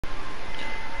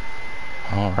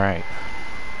Alright.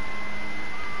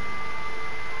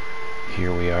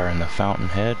 Here we are in the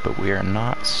fountainhead, but we are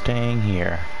not staying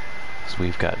here, because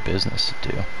we've got business to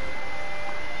do.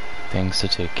 Things to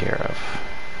take care of.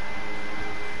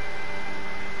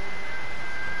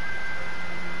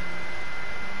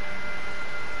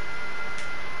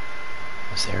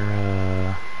 Is there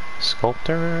a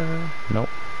sculptor? Nope.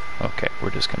 Okay, we're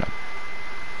just gonna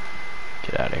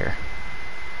get out of here.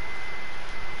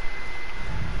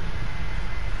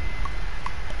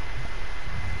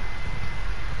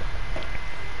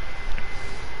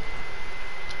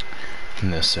 In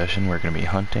this session, we're going to be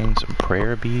hunting some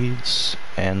prayer beads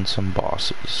and some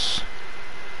bosses.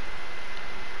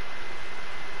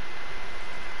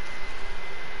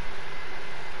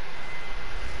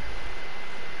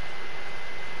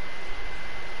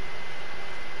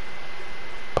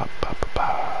 Ba, ba, ba,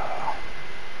 ba.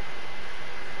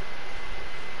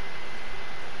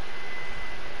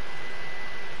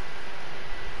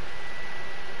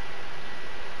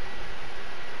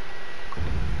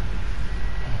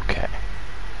 Okay.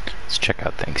 Let's check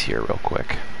out things here real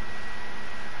quick.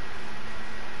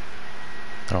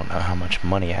 I don't know how much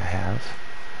money I have.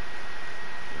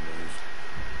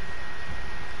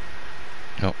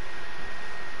 Nope.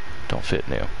 Don't fit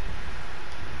new.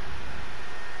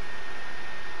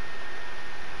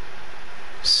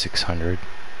 600.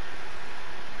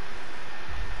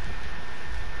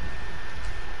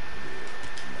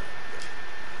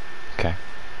 Okay.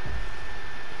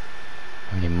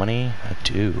 Any money? I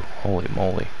do. Holy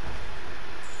moly.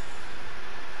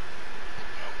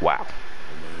 Wow.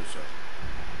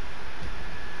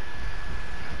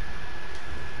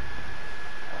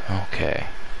 Okay,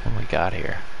 what do we got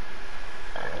here?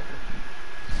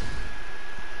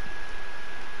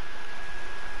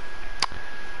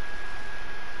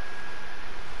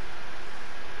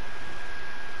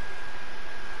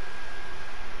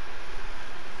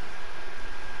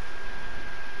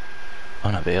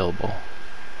 Unavailable.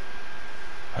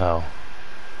 Oh,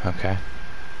 okay.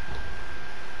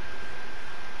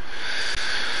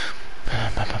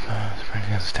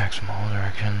 Attacks from all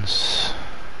directions.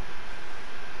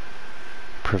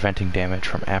 Preventing damage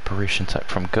from apparitions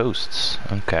from ghosts.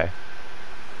 Okay.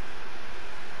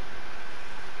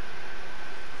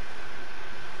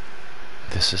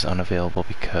 This is unavailable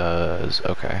because...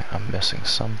 okay, I'm missing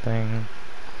something.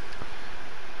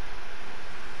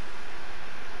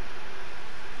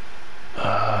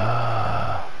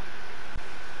 I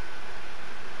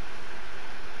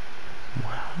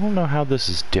don't know how this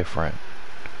is different.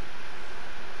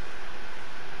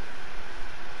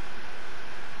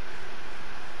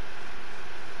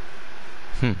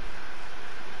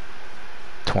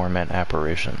 Torment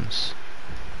apparitions.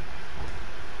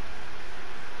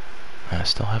 I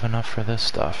still have enough for this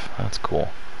stuff. That's cool.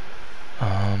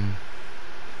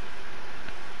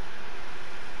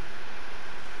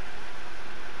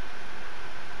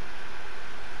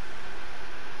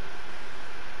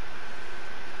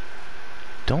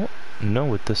 Don't know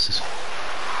what this is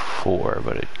for,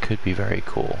 but it could be very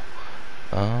cool.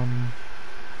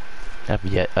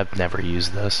 I've never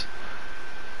used this.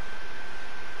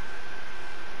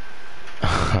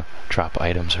 Drop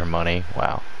items or money.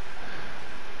 Wow.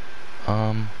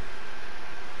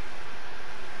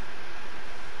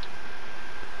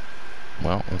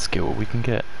 Well, let's get what we can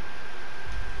get.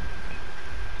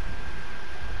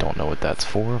 Don't know what that's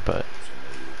for, but...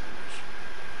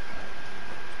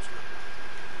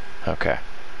 okay.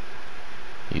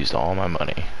 Used all my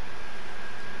money.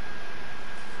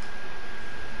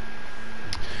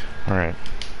 Alright.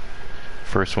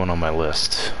 First one on my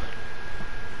list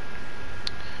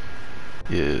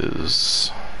is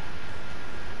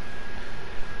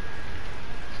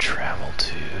travel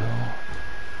to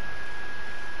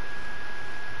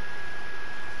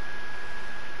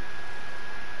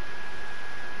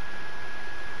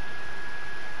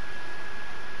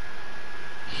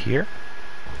here,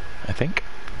 I think.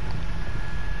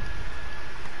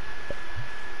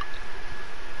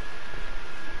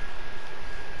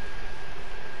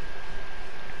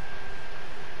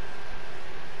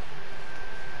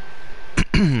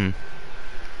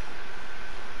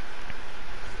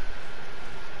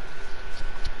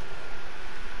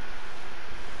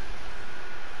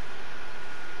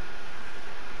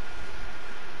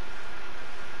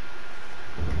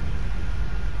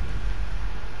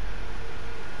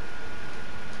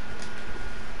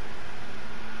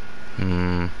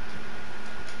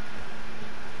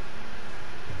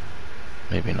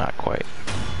 Maybe not quite.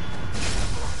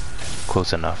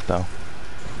 Close enough, though.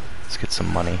 Let's get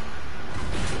some money.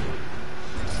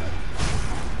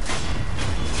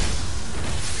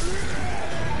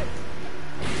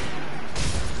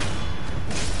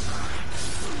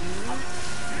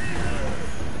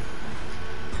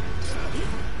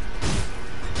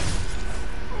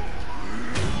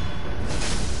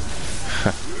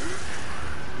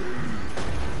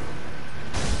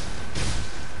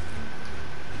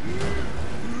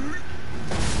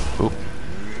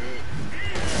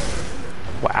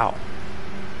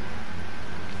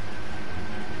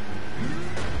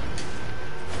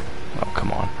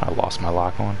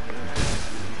 lock on?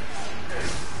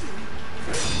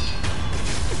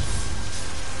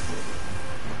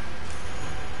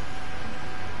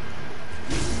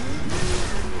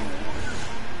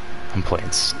 I'm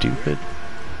playing stupid.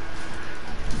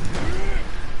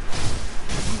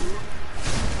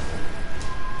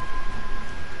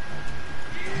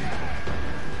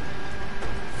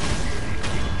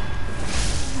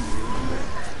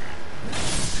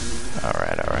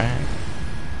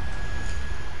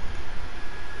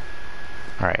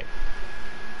 Alright.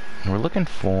 We're looking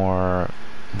for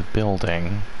the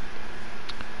building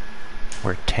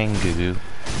where Tengu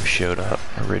showed up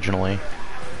originally.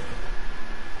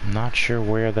 I'm not sure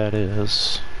where that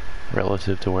is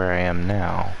relative to where I am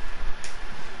now.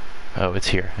 Oh, it's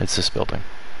here. It's this building.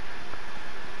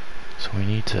 So we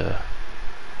need to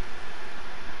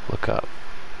look up.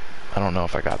 I don't know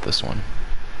if I got this one.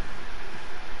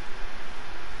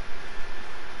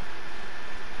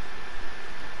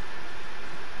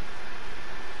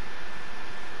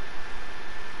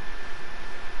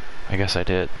 I guess I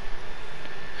did.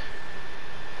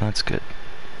 That's good.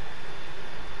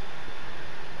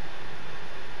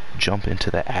 Jump into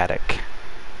the attic.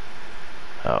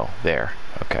 Oh, there.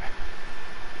 Okay.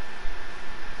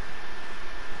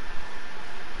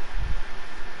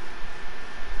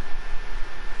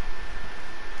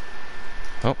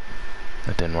 Oh,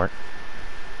 that didn't work.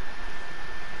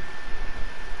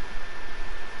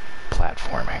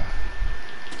 Platforming.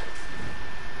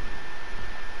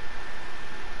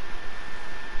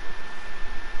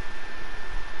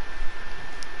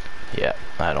 Yeah,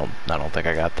 I don't think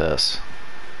I got this.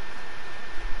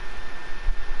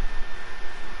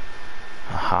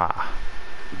 Aha.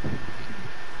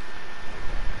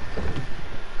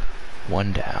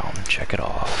 One down, check it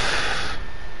off.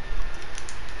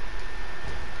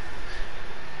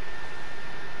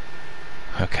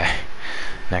 Okay,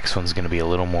 next one's gonna be a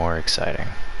little more exciting.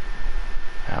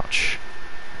 Ouch.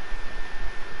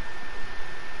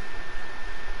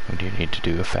 We do need to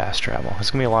do a fast travel.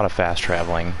 There's gonna be a lot of fast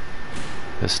traveling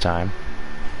this time.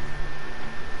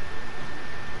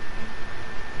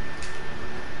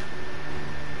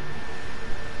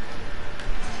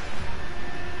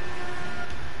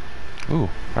 Ooh,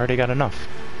 already got enough.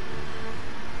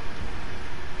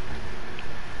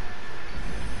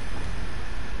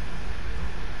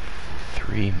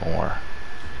 Three more.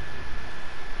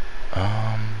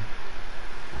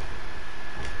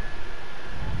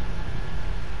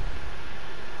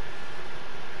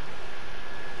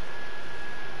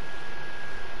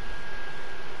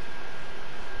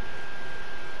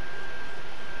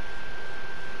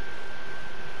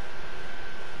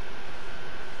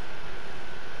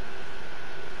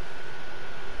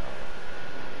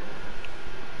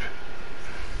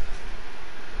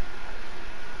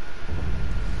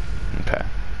 Okay.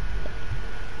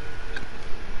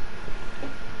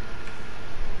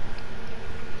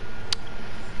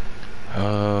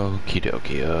 Okie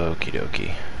dokie, okie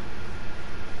dokie.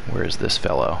 Where's this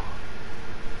fellow?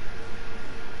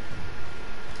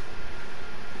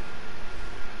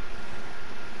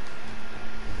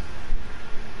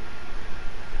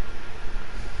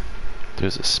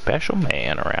 There's a special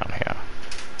man around here.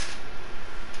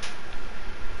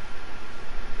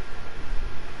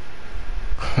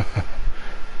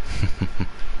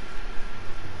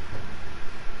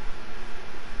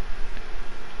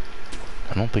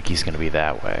 I don't think he's gonna be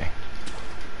that way.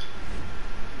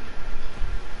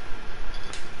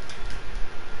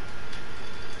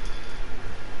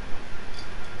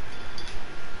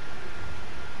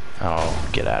 Oh,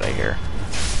 get out of here.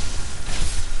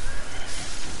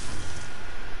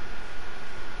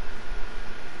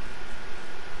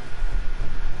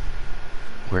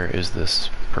 Where is this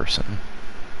person?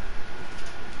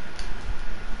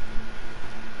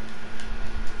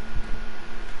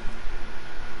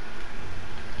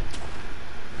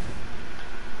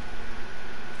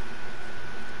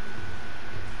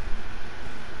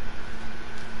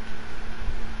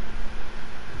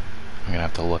 I'm gonna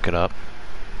have to look it up.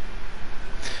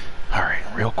 Alright,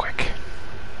 real quick.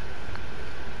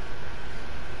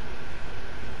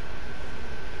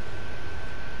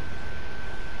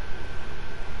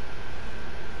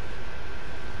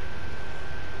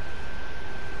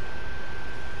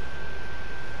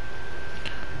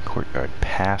 Courtyard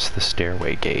past the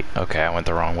stairway gate. Okay, I went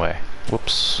the wrong way.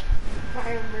 Whoops.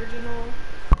 My original.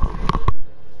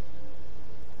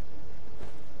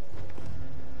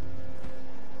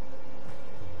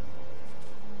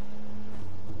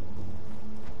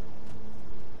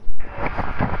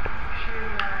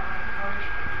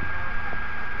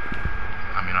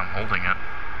 I mean, I'm holding it.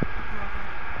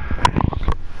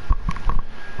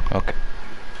 Okay.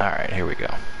 Alright, here we we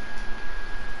go.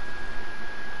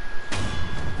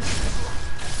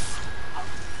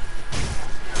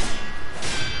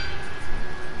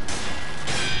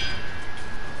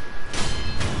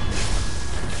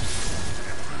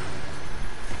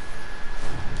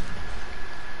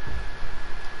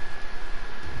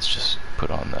 Let's just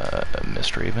put on the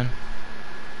Mist Raven.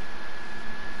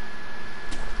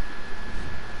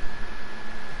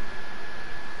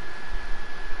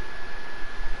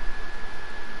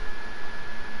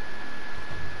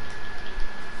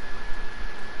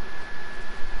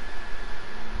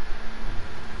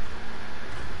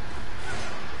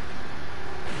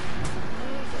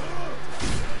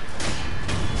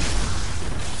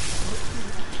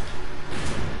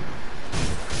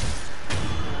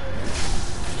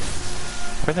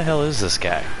 Where the hell is this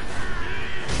guy?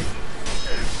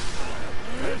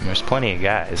 There's plenty of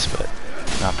guys, but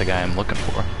not the guy I'm looking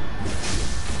for.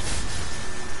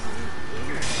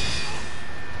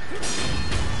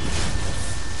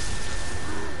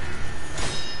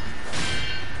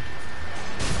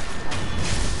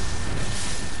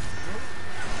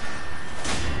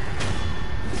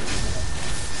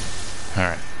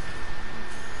 Alright.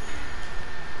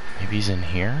 Maybe he's in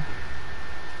here?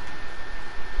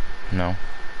 No.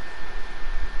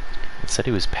 It said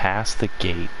he was past the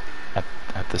gate at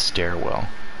the stairwell.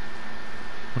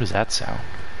 What does that sound?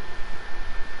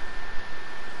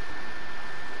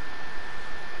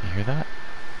 You hear that?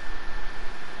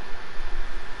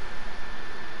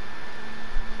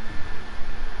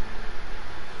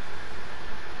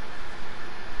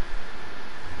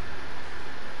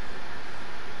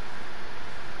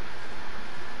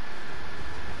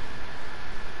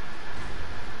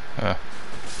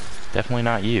 Definitely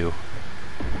not you.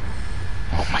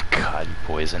 Oh my god, you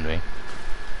poisoned me.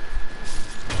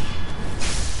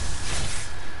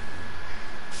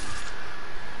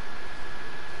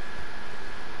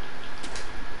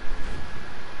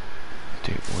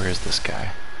 Dude, where is this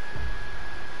guy?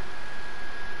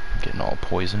 I'm getting all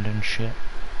poisoned and shit.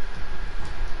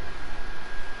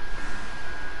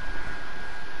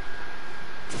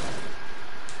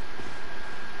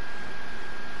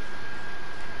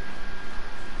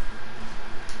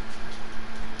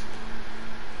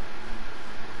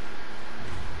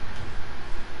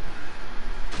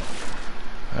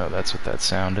 Oh, that's what that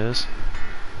sound is.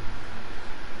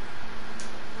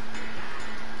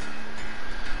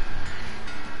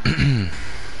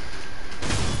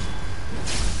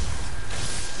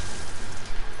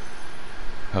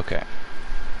 Okay.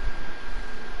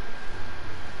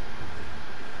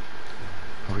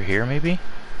 Over here, maybe?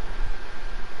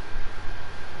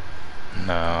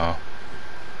 No.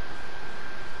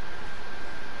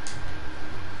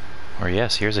 Or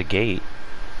yes, here's a gate.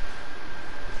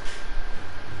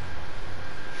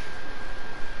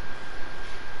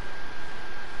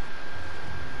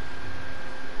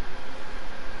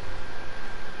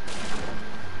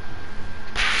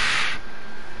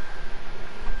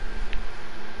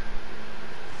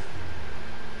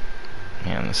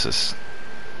 This is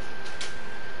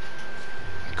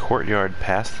courtyard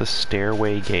past the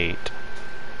stairway gate.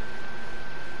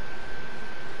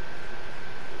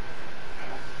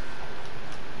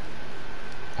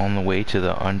 On the way to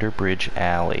the Underbridge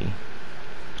Alley.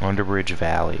 Underbridge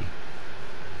Valley.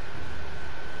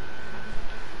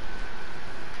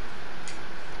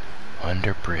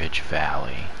 Underbridge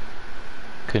Valley.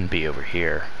 Couldn't be over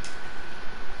here.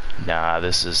 Nah,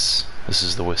 this is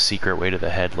the secret way to the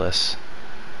Headless.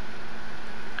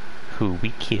 Who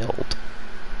we killed.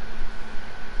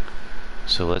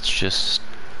 So let's just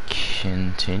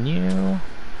continue.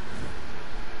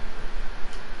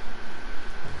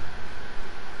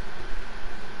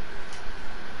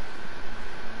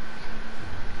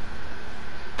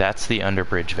 That's the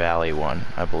Underbridge Valley one,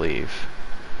 I believe.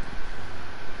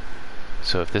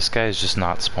 So if this guy is just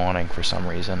not spawning for some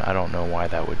reason, I don't know why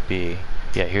that would be.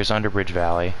 Yeah, here's Underbridge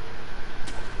Valley.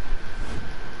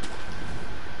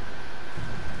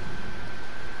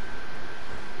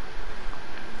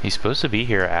 He's supposed to be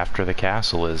here after the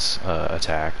castle is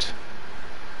attacked.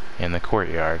 In the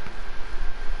courtyard.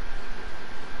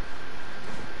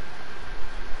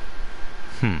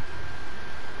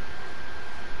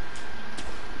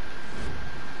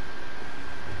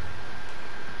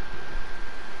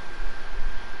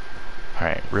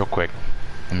 Alright, real quick.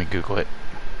 Let me Google it.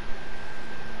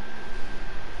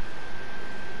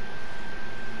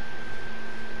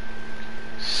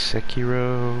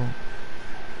 SEKIRO.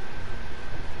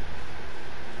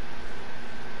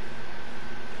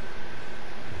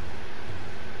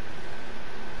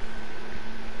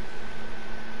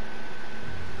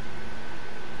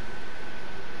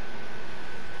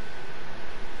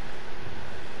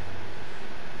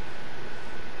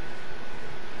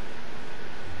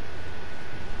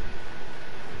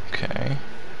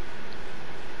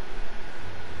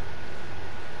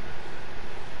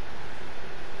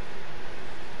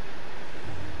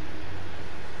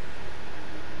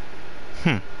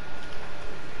 Hmm.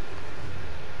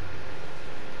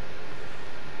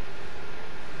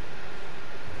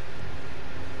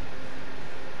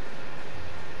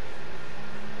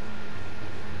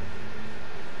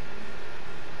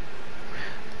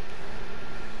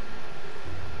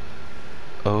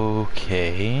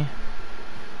 Okay.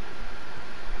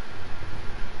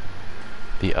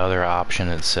 The other option,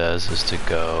 it says, is to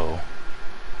go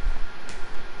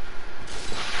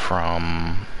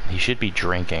from... He should be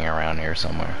drinking around here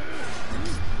somewhere.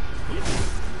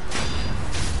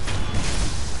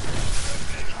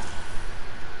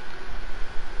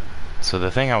 So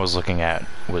the thing I was looking at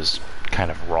was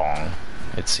kind of wrong,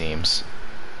 it seems.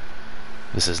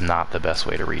 This is not the best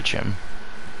way to reach him.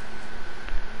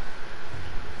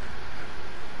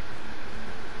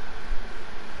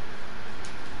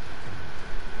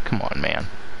 Come on, man.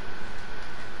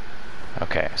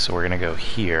 Okay, so we're gonna go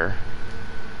here.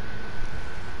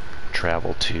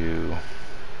 Travel to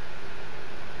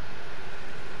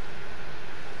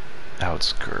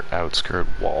outskirt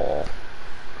wall.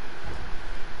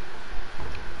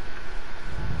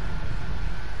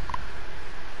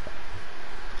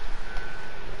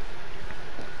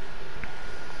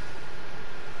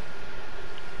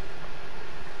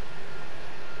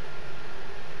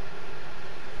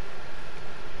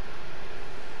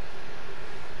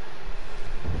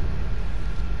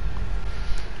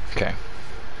 Okay.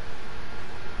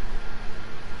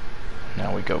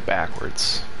 Now we go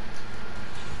backwards.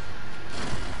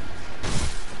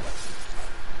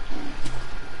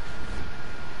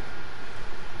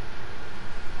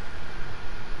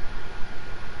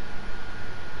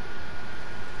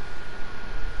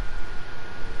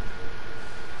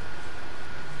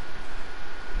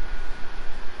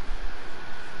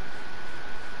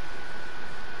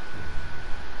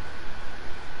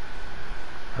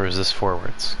 Or is this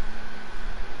forwards?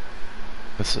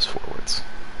 This is forwards.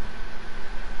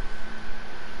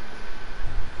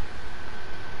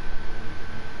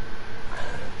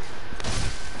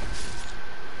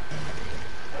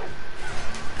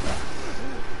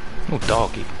 Oh,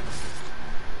 doggy.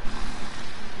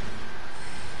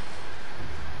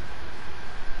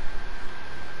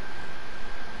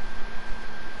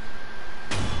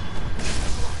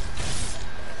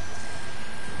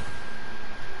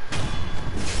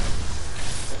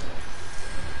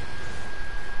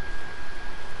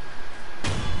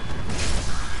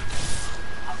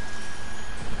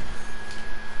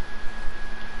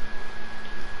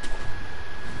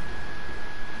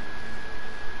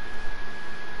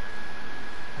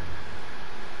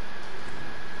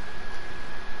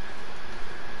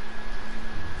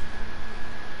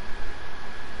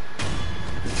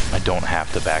 I don't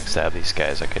have to backstab these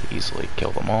guys. I could easily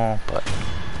kill them all, but...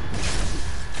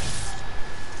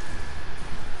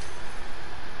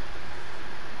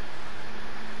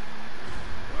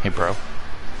 Hey, bro.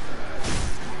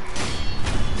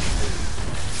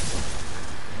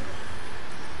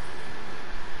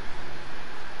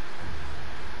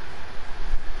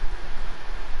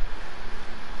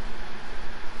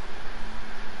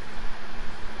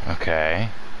 Okay.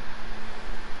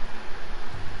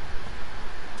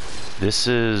 This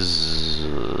is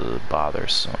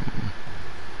bothersome.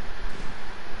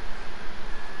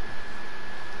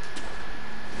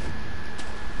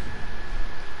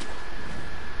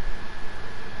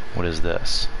 What is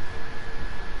this?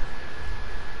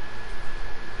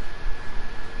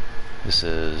 This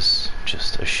is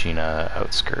just Ashina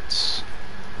outskirts.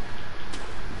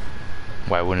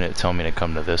 Why wouldn't it tell me to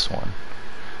come to this one?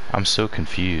 I'm so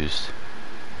confused.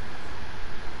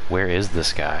 Where is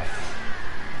this guy?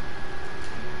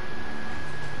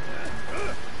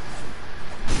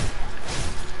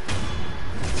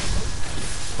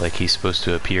 Like he's supposed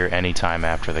to appear anytime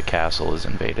after the castle is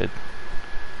invaded.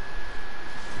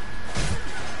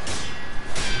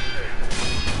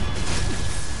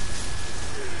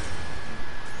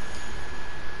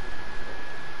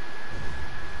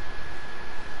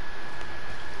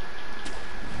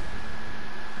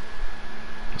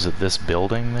 Is it this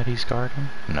building that he's guarding?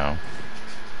 No.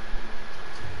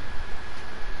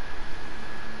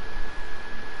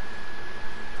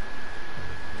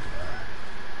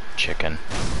 Chicken.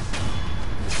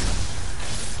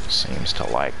 Seems to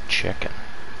like chicken.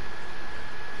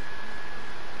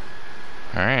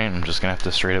 Alright, I'm just gonna have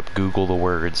to straight up Google the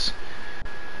words.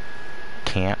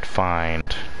 Can't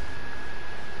find.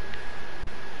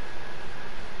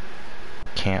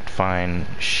 Can't find.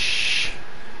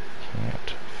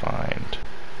 Can't find.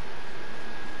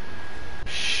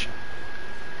 She.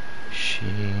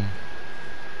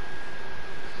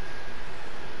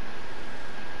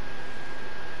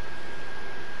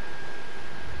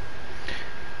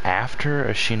 After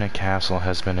Ashina Castle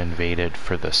has been invaded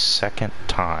for the second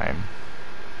time,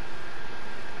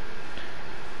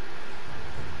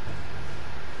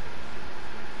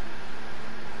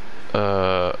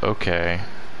 okay.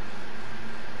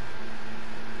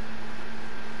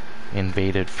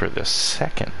 Invaded for the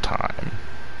second time.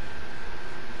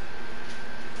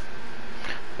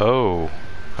 Oh,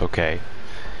 okay.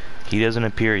 He doesn't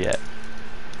appear yet.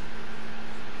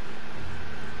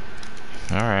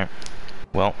 Alright.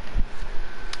 Well,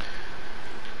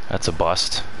 that's a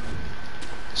bust.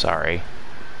 Sorry.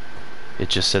 It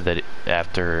just said that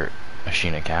after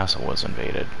Ashina Castle was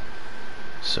invaded.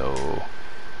 So,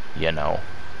 you know,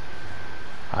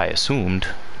 I assumed,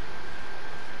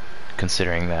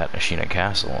 considering that Ashina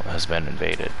Castle has been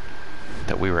invaded,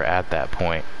 that we were at that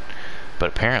point. But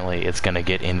apparently it's gonna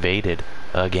get invaded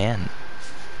again.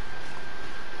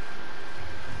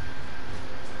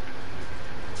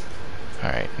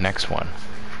 Alright, next one.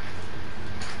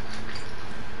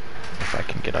 If I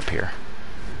can get up here.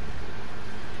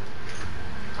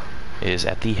 Is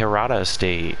at the Hirata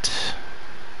Estate.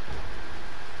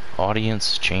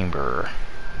 Audience Chamber.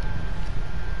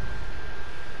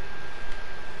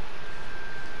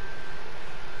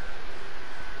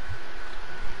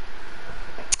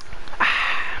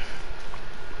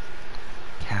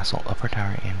 Castle, upper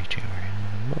tower, antechamber.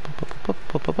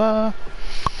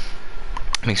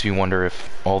 Makes me wonder if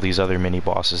all these other mini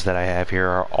bosses that I have here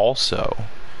are also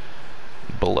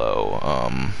below,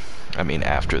 I mean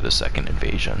after the second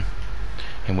invasion.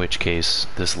 In which case,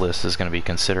 this list is going to be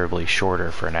considerably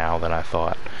shorter for now than I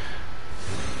thought.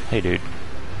 Hey dude.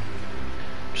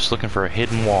 Just looking for a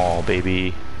hidden wall,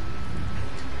 baby.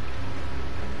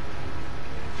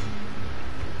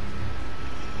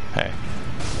 Hey.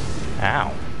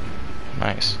 Ow.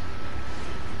 Nice.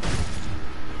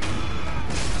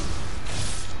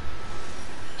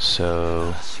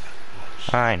 So,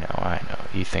 I know.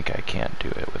 You think I can't do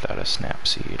it without a snap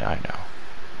seed.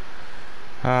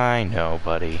 I know,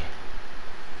 buddy.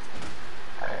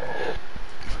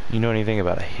 You know anything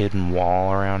about a hidden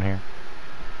wall around here?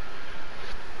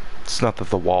 It's not that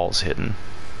the wall's hidden.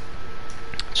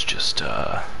 It's just,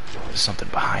 something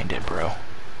behind it, bro.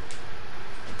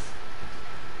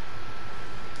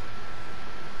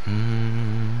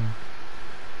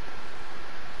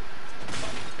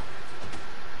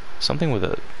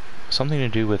 Something to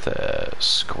do with a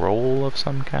scroll of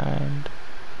some kind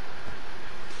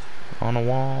on a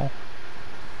wall.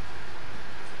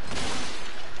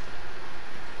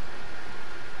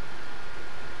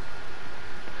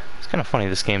 It's kind of funny,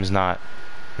 this game's not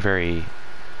very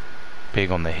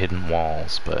big on the hidden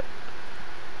walls, but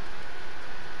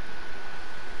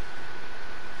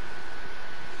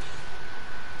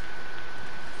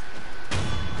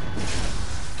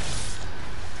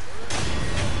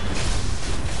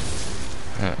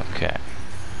okay.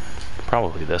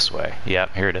 Probably this way.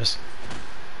 Yep, here it is.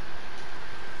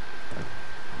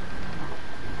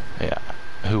 Yeah.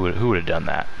 Who would have done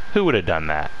that? Who would have done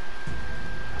that?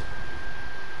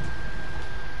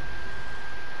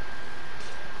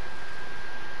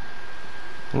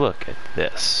 Look at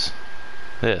this.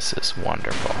 This is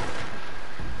wonderful.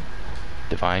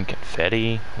 Divine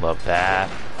confetti. Love that.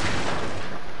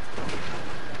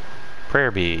 Prayer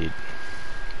bead.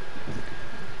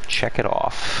 Check it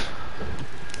off.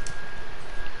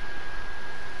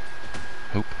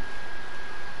 Oop.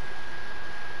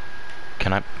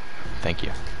 Can I? Thank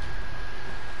you.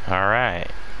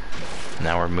 Alright.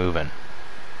 Now we're moving.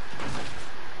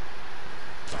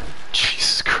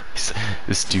 Jesus Christ.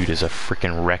 This dude is a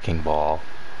freaking wrecking ball.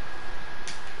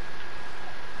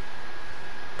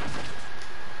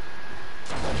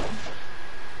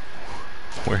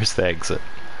 Where's the exit?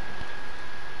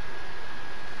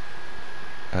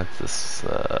 That's this,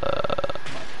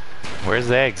 where's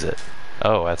the exit?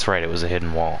 Oh, that's right, it was a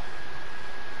hidden wall.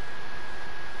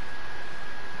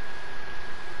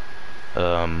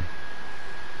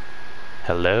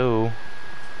 Hello?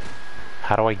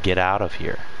 How do I get out of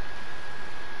here?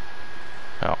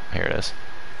 Oh, here it is.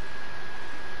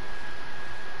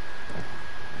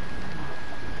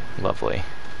 Lovely.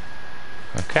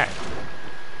 Okay.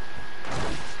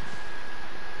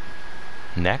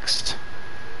 Next.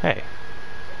 Hey.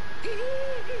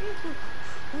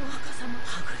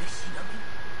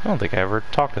 I don't think I ever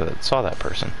saw that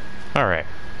person. Alright.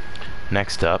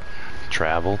 Next up,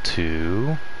 travel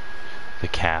to the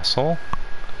castle.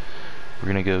 We're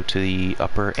gonna go to the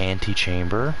upper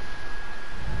antechamber.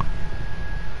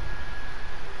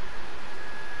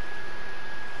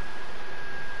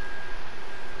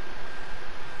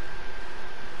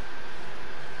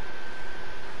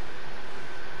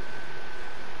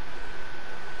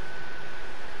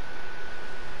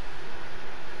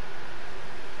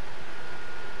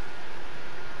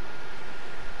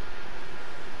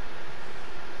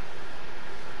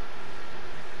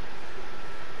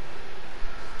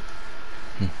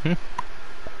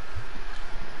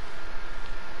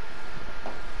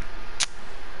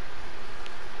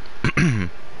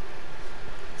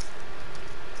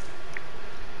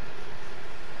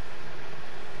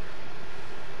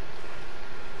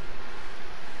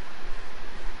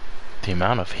 The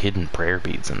amount of hidden prayer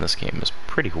beads in this game is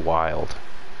pretty wild.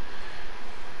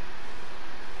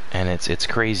 And it's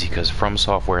crazy because From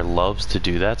Software loves to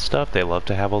do that stuff. They love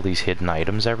to have all these hidden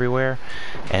items everywhere.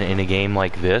 And in a game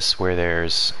like this, where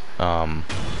there's the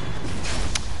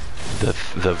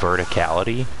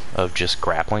verticality of just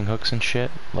grappling hooks and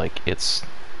shit, like it's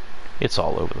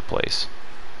all over the place.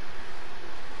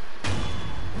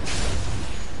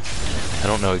 I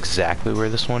don't know exactly where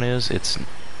this one is. It's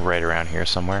right around here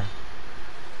somewhere.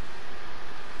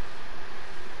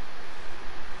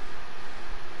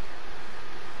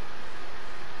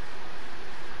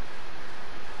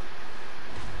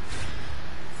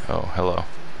 Oh, hello.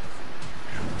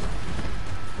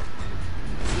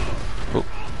 Oh,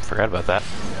 forgot about that.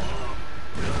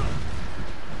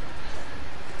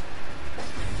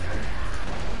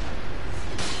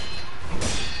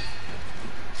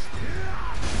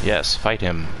 Yes, fight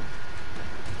him.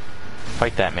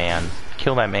 Fight that man.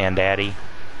 Kill that man, daddy.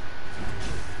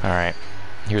 Alright,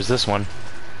 here's this one.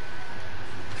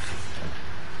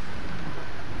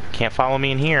 Can't follow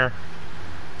me in here.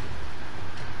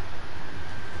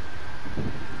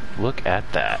 Look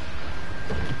at that.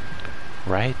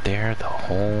 Right there the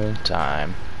whole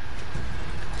time.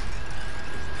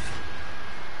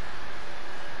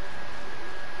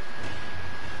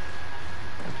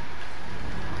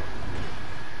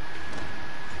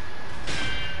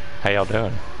 How y'all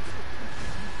doing?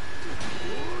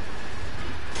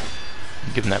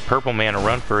 Giving that purple man a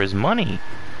run for his money.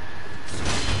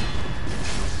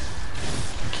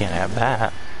 Can't have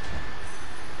that.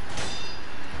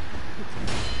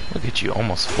 Look at you,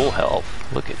 almost full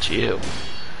health. Look at you.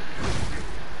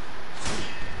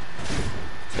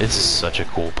 This is such a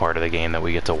cool part of the game that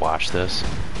we get to watch this.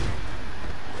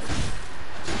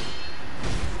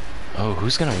 Oh,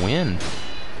 who's gonna win?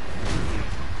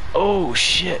 Oh,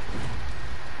 shit.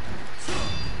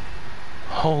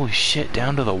 Holy shit,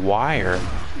 down to the wire.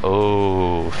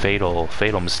 Oh, fatal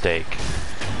mistake.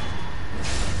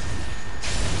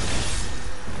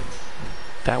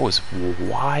 That was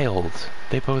wild.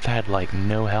 They both had like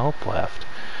no health left.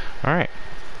 Alright.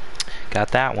 Got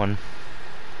that one.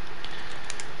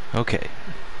 Okay.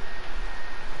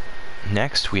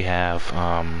 Next we have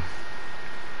an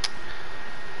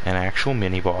actual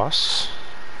mini-boss.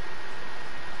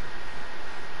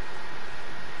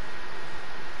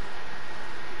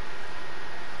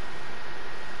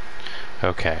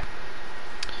 Okay.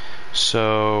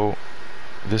 So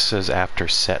this says after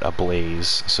set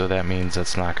ablaze, so that means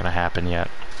that's not going to happen yet.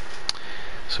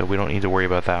 So we don't need to worry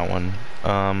about that one.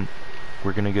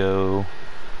 We're going to go...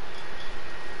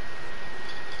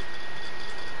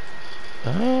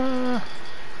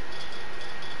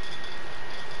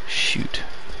 shoot.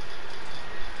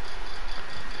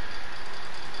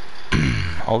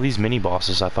 All these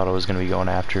mini-bosses I thought I was going to be going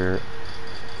after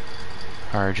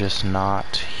are just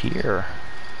not here.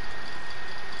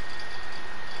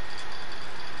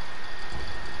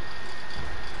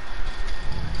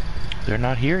 They're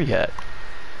not here yet.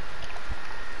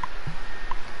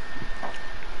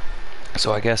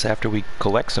 So I guess after we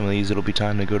collect some of these, it'll be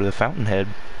time to go to the Fountainhead,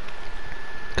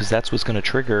 because that's what's going to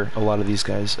trigger a lot of these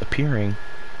guys appearing,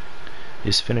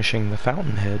 is finishing the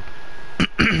Fountainhead.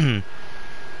 And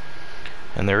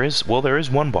there is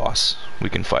one boss we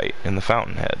can fight in the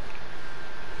Fountainhead.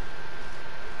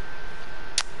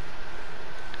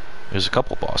 There's a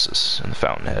couple bosses in the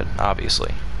Fountainhead,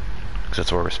 obviously, because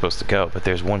that's where we're supposed to go, but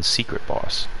there's one secret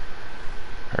boss,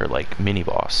 or like mini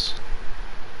boss.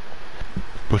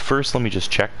 But first, let me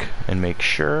just check and make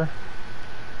sure.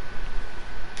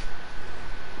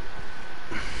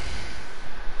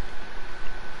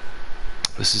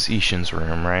 This is Ishin's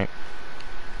room, right?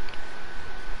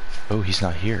 Oh, he's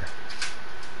not here.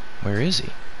 Where is he?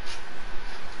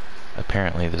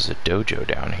 Apparently there's a dojo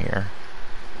down here.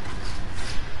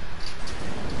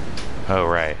 Oh,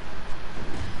 right.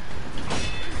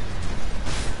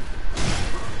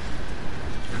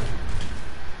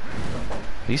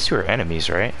 These two are enemies,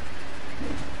 right?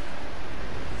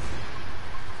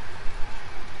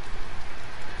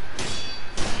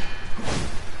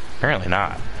 Apparently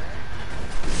not.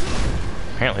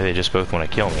 Apparently they just both want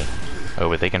to kill me. Oh,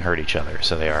 but they can hurt each other,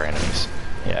 so they are enemies.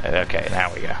 Yeah, okay,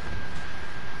 now we go.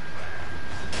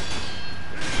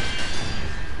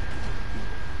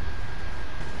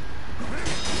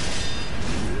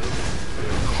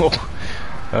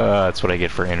 That's what I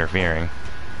get for interfering.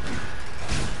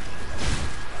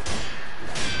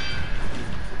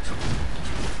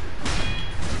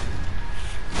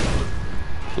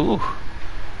 Ooh.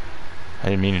 I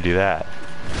didn't mean to do that.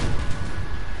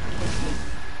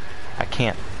 I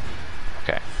can't.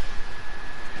 Okay.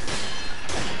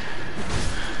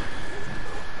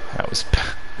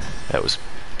 That was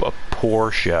a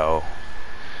poor show.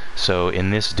 So in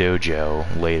this dojo,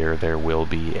 later there will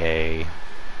be a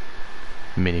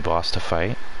mini-boss to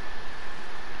fight.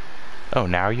 Oh,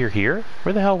 now you're here?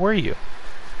 Where the hell were you?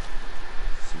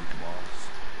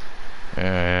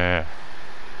 Did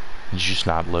you just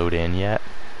not load in yet?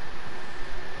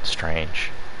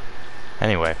 Strange.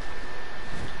 Anyway.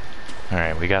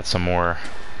 Alright, we got some more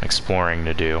exploring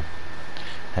to do.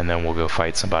 And then we'll go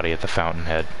fight somebody at the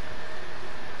fountainhead.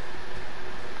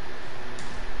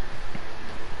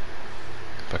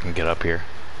 If I can get up here.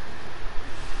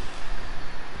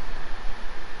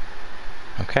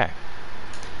 Okay.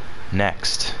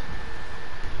 Next.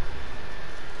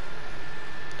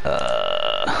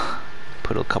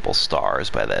 Put a couple stars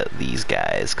by these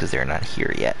guys because they're not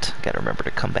here yet. Gotta remember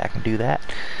to come back and do that.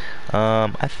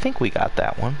 I think we got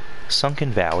that one.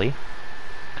 Sunken Valley.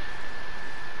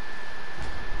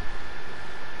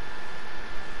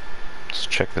 Let's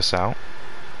check this out.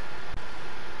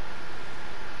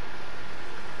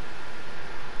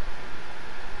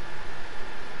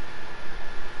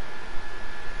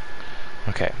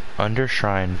 Okay,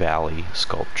 Undershrine Valley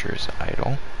Sculptures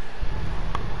Idol.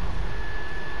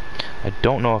 I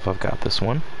don't know if I've got this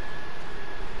one.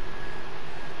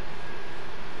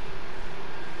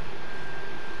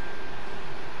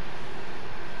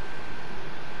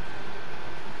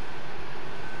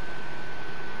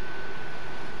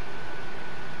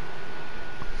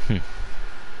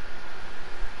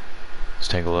 Let's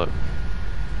take a look.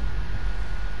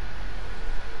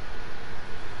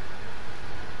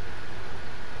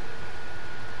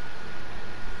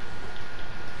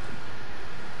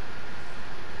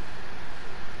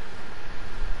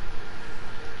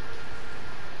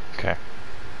 Okay.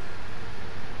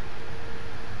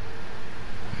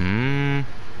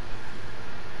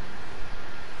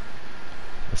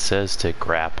 It says to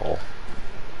grapple.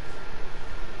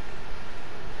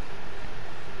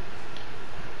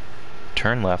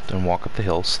 Turn left and walk up the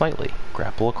hill slightly.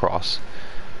 Grapple across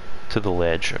to the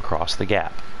ledge across the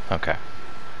gap. Okay.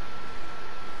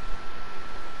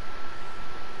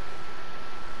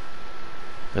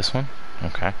 This one?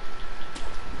 Okay.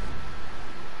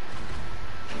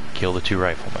 Kill the two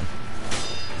riflemen.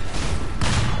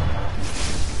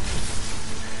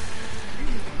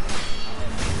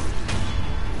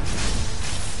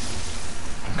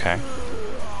 Okay.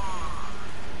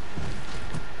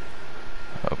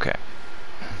 Okay.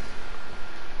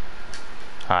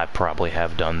 I probably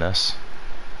have done this.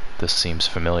 This seems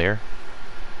familiar.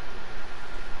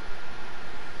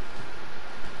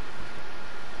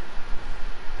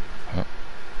 Huh.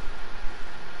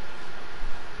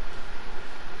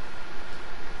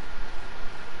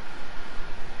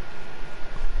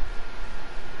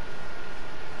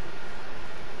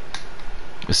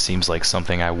 This seems like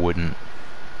something I wouldn't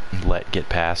let get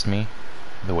past me,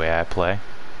 the way I play.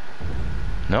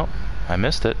 Nope, I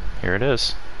missed it. Here it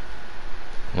is.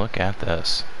 Look at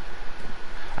this.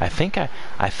 I think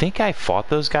I fought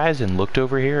those guys and looked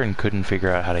over here and couldn't figure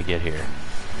out how to get here.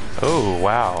 Oh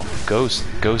wow,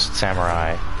 ghost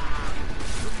samurai.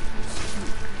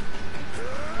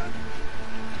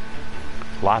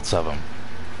 Lots of them.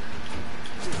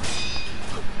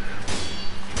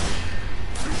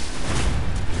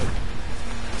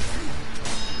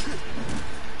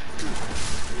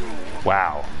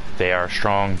 Wow, they are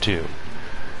strong too.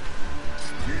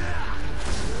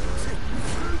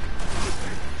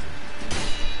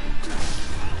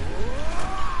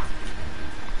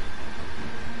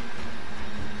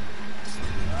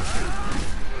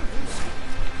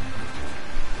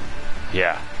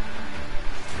 Yeah.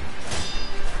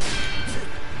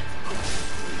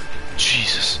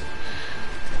 Jesus.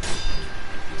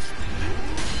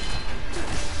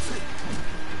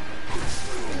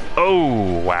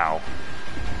 Oh, wow.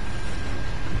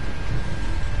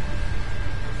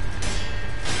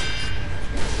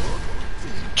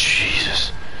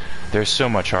 Jesus. They're so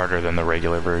much harder than the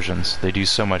regular versions. They do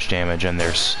so much damage, and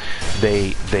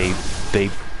they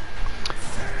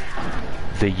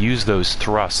use those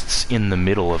thrusts in the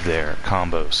middle of their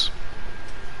combos.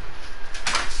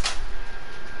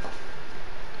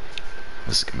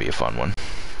 This is gonna be a fun one.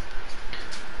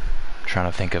 I'm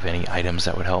trying to think of any items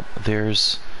that would help.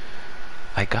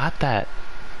 I got that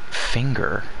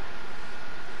finger.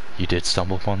 You did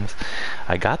stumble upon this?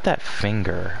 I got that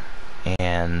finger,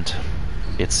 and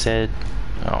it said,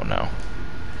 oh no.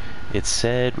 It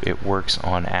said it works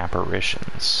on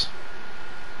apparitions.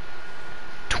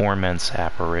 torments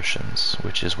apparitions,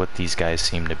 which is what these guys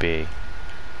seem to be.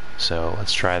 So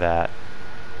let's try that.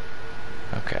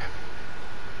 Okay.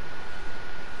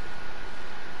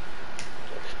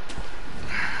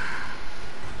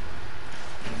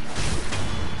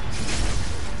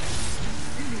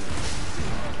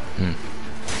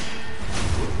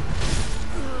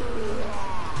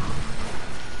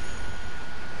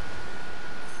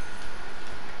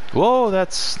 Whoa,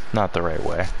 that's not the right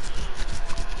way.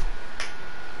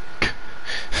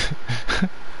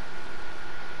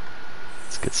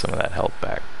 Let's get some of that health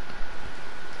back.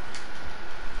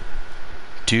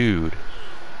 Dude.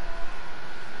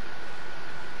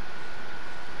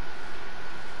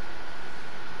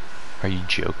 Are you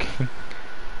joking?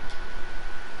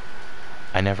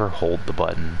 I never hold the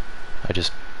button. I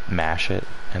just mash it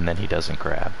and then he doesn't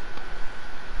grab.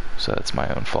 So that's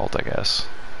my own fault, I guess.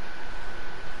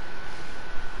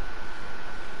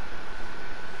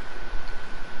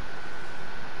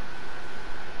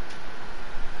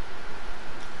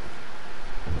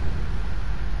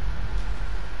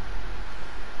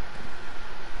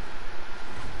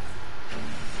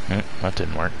 That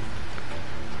didn't work.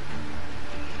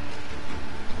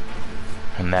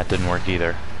 And that didn't work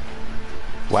either.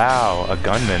 Wow, a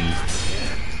gunman.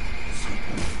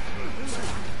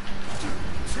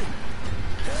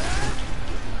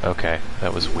 Okay,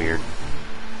 that was weird.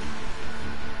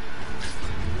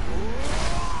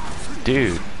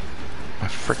 Dude, my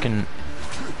frickin'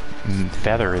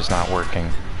 feather is not working.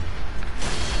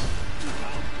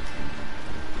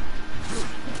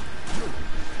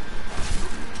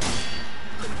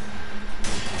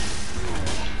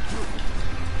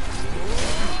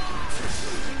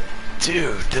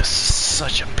 Dude, this is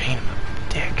such a pain in the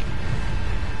dick.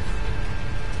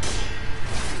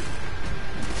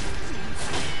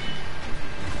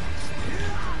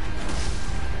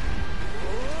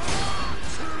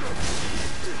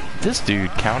 This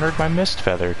dude countered my mist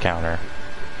feather counter.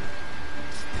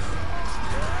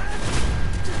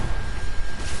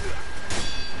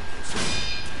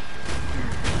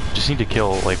 Just need to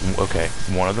kill, like, okay,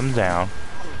 one of them down.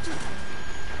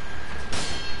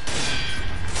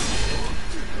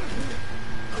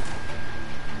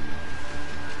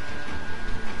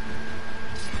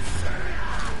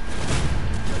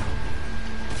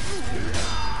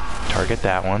 Target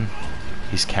that one.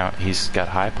 He's got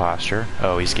high posture.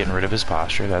 Oh, he's getting rid of his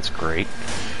posture. That's great.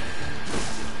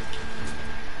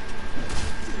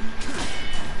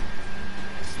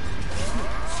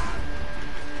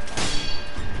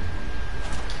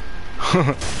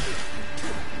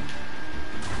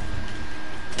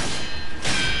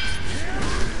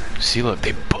 See, look,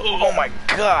 they oh my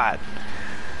god.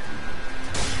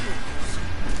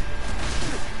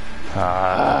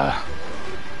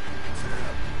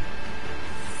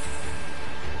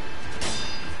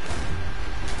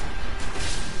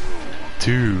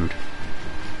 Dude.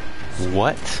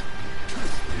 What?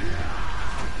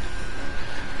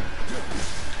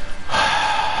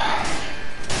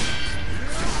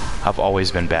 I've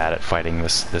always been bad at fighting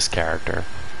this character.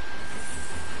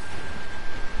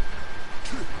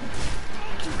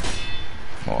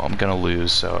 Well, I'm gonna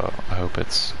lose, so I hope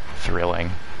it's thrilling.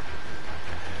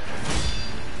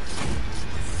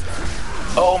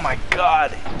 Oh my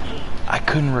god! I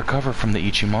couldn't recover from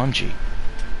the Ichimonji.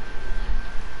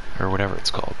 Or whatever it's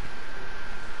called.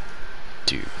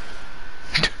 Dude.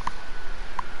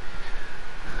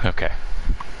 Okay.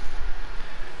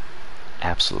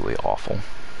 Absolutely awful.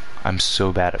 I'm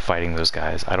so bad at fighting those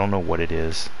guys. I don't know what it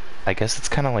is. I guess it's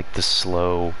kind of like the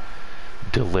slow,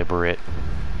 deliberate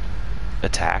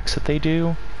attacks that they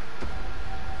do.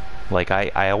 Like,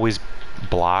 I always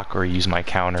block or use my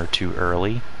counter too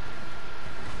early.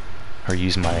 Or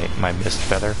use my mist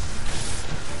feather.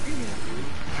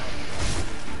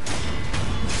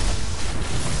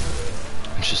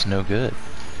 It's just no good.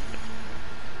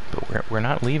 But we're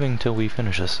not leaving till we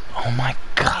finish this. Oh my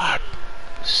god!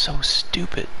 So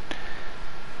stupid.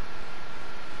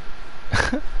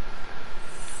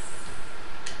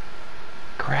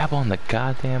 Grab on the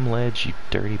goddamn ledge, you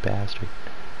dirty bastard.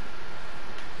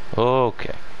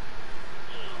 Okay.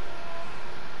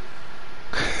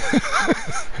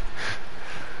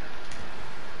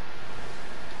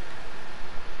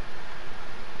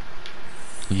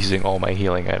 Using all my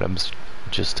healing items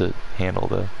just to handle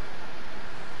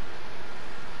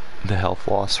the health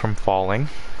loss from falling.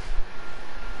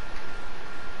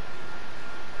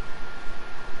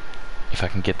 If I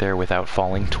can get there without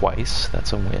falling twice,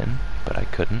 that's a win, but I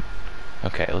couldn't.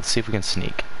 Okay, let's see if we can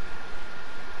sneak.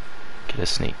 Get a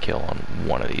sneak kill on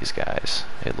one of these guys.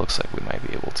 It looks like we might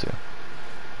be able to.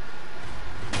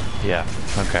 Yeah,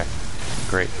 okay.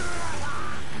 Great.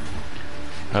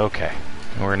 Okay,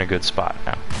 we're in a good spot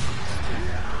now.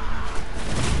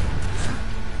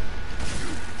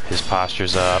 His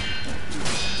posture's up.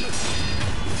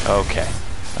 Okay,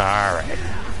 alright.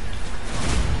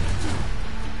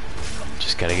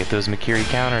 Just gotta get those Mikiri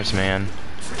counters, man.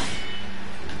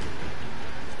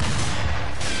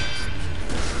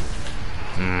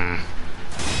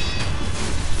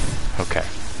 Okay.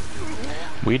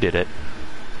 We did it.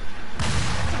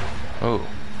 Oh.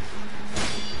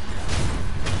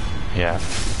 Yeah,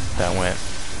 that went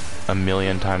a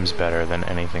million times better than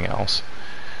anything else.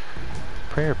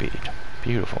 Prayer bead.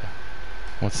 Beautiful.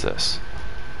 What's this?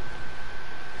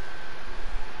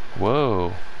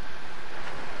 Whoa.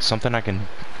 Something I can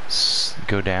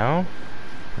go down?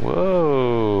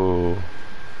 Whoa.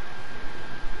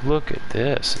 Look at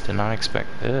this. I did not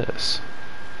expect this.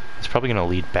 It's probably going to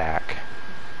lead back.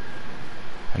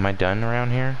 Am I done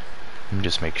around here? Let me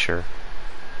just make sure.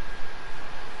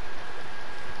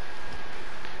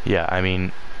 Yeah, I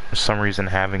mean, for some reason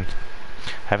having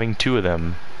two of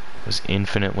them was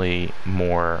infinitely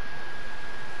more...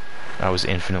 I was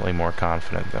infinitely more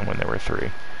confident than when there were three.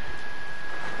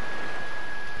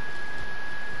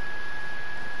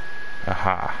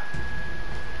 Aha.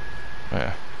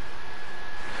 Yeah.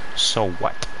 So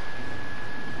what?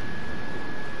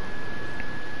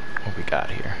 What we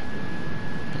got here?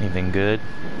 Anything good?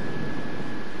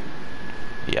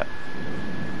 Yep.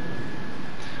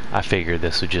 I figured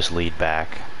this would just lead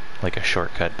back, like a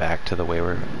shortcut back to the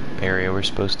area we're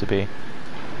supposed to be.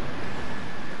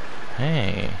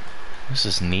 Hey, this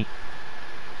is neat.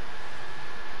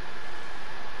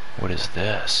 What is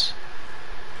this?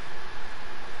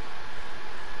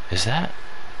 Is that...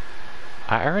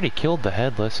 I already killed the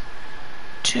headless.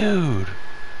 Dude!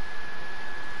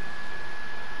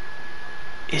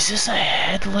 Is this a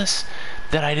headless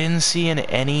that I didn't see in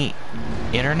any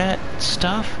internet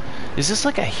stuff? Is this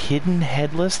like a hidden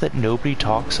headless that nobody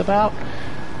talks about?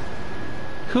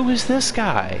 Who is this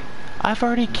guy? I've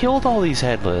already killed all these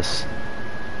headless.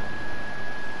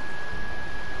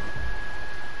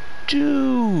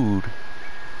 Dude!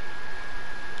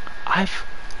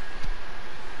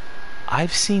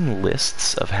 I've seen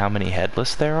lists of how many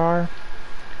headless there are.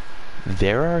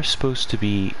 There are supposed to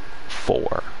be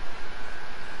 4.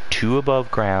 2 above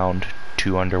ground,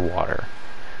 2 underwater.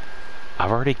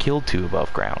 I've already killed 2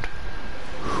 above ground.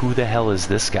 Who the hell is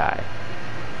this guy?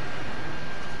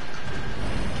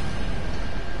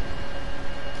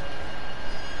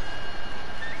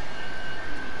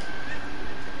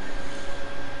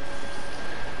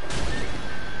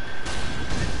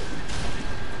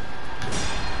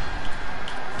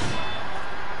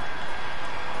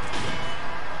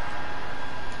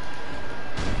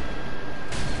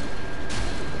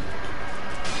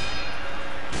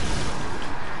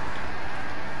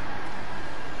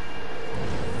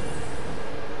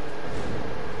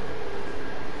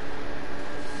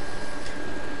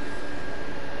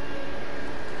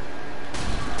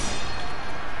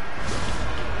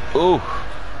 Oh,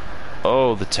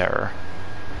 oh, the terror.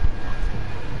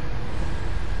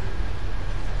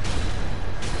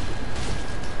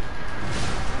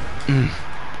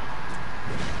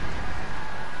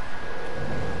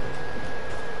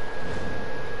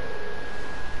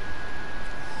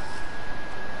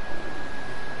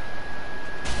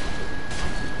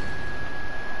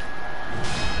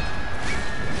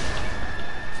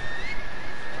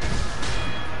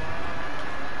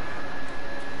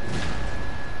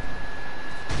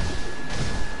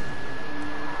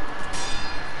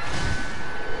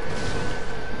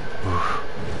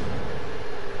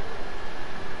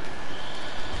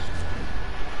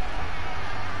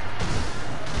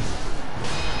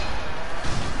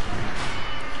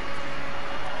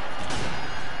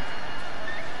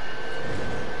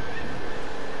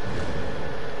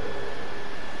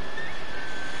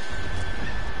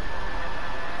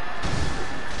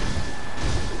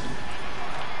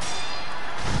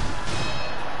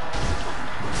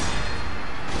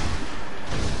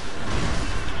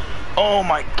 Oh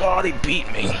my god, he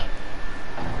beat me.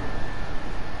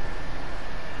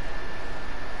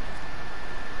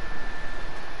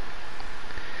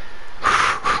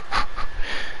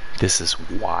 This is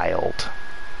wild.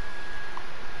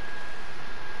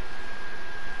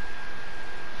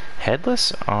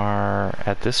 Headless are,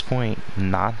 at this point,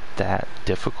 not that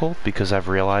difficult because I've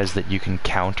realized that you can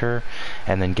counter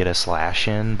and then get a slash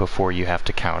in before you have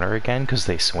to counter again because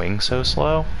they swing so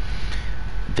slow.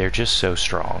 They're just so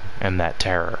strong, and that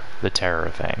terror, the terror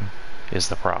thing, is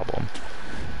the problem.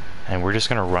 And we're just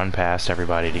gonna run past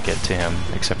everybody to get to him,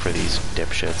 except for these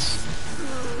dipshits.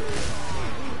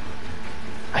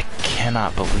 I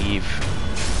cannot believe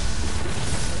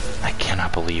I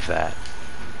cannot believe that.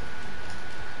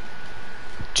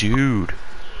 Dude.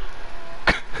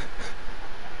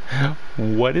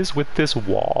 What is with this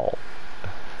wall?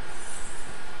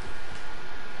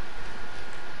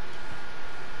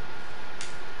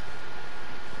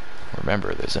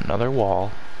 Remember, there's another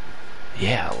wall.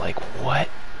 Yeah, like what?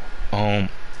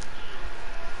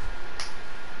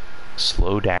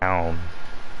 Slow down.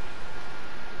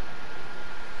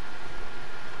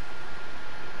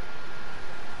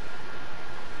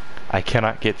 I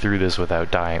cannot get through this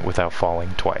without dying, without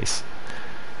falling twice.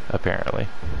 Apparently.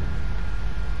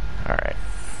 Alright.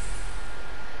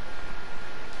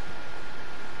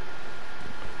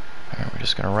 Alright, we're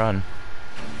just gonna run.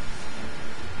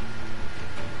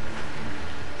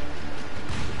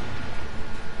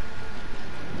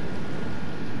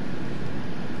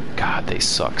 God, they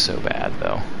suck so bad,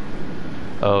 though.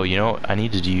 Oh, you know, I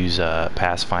need to use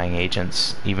pacifying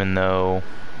agents, even though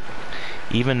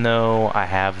I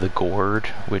have the gourd,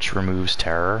 which removes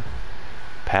terror.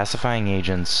 Pacifying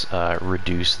agents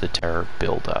reduce the terror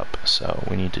buildup, so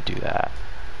we need to do that.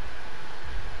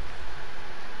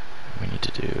 We need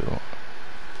to do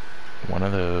one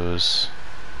of those,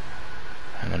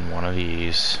 and then one of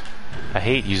these. I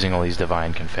hate using all these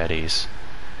divine confettis.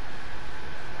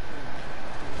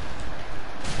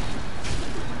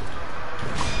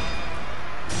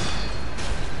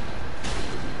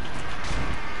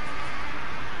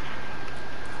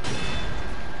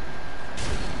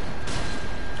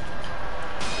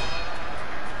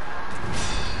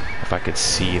 If I could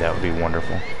see, that would be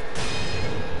wonderful.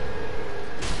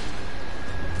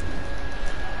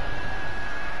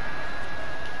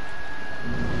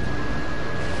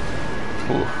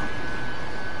 Ooh.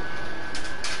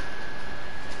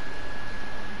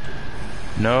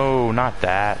 No, not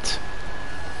that.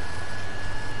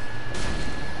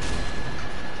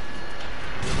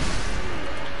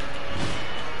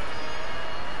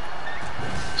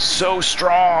 So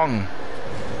strong!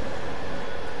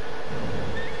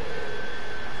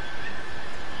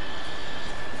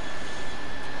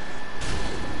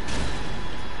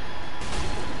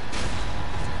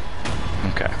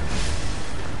 Okay.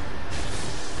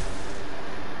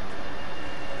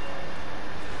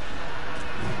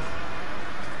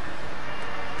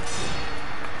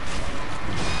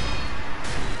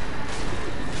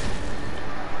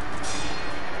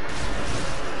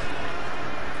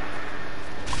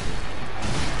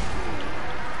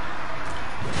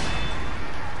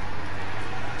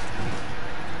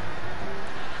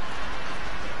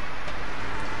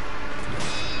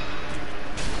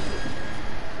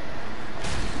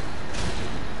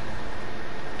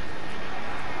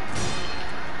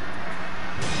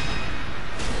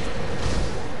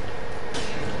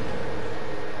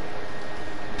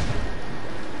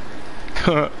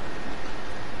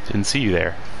 Didn't see you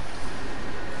there.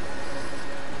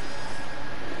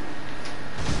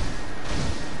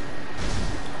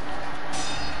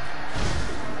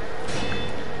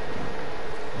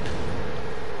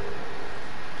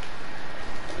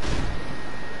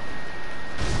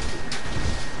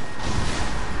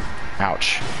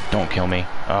 Ouch. Don't kill me.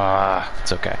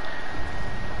 It's okay.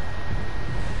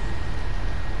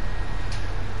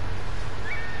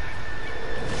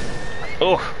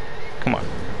 Oh, come on.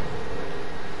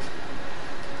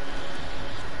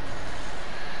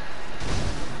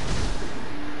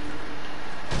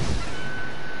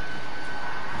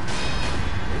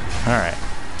 Alright,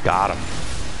 got him.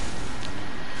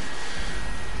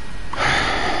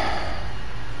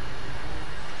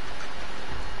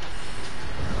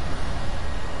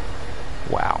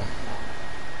 Wow.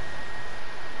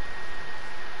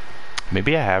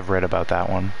 Maybe I have read about that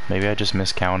one. Maybe I just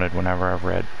miscounted whenever I've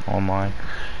read online.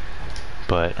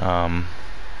 But,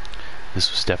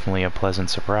 this was definitely a pleasant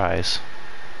surprise.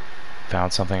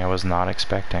 Found something I was not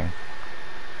expecting.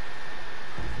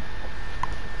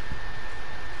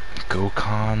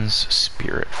 Gokon's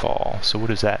Spirit Fall. So what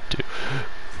does that do?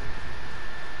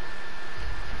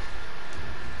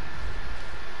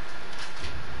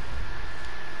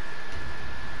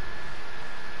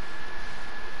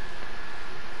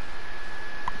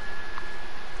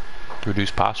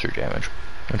 Reduce posture damage.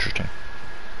 Interesting.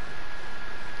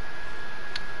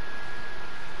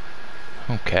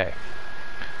 Okay.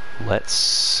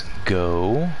 Let's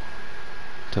go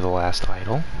to the last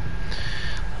idol.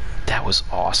 That was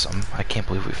awesome. I can't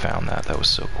believe we found that. That was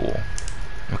so cool.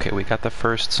 Okay, we got the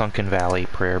first Sunken Valley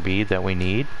prayer bead that we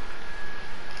need.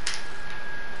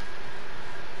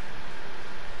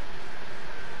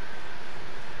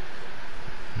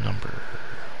 Number 1,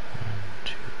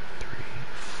 2, 3,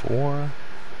 4.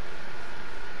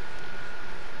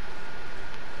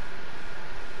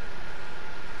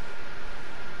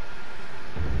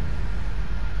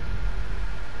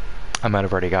 I might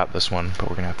have already got this one, but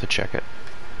we're gonna have to check it.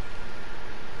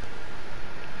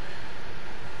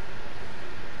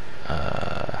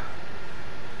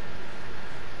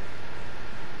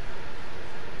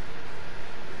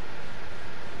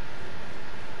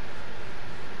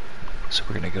 So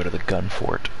we're gonna go to the gun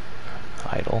fort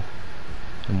idle.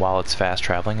 And while it's fast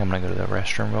traveling, I'm gonna go to the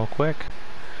restroom real quick.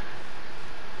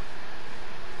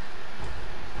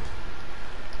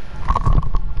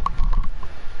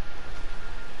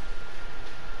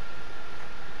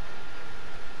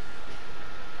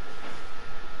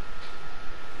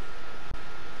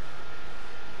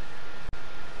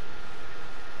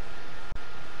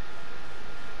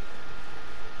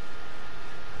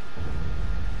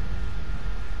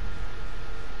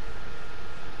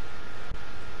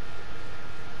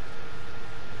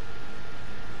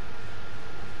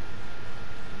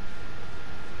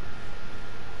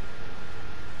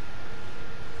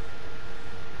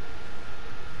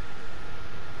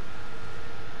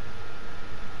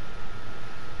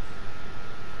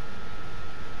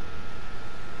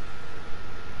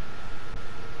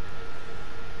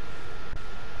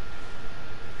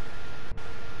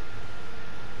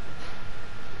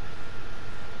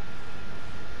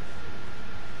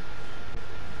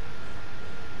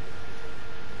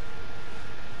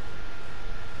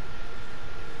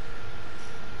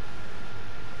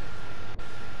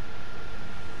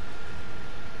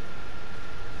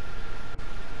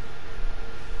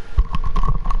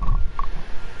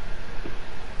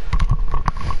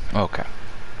 Okay.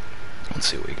 Let's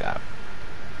see what we got.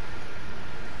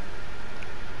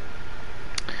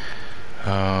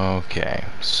 Okay,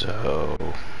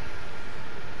 so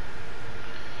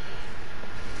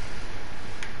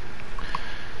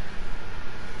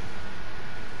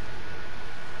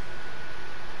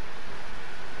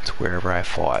it's wherever I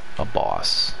fought a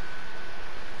boss.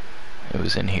 It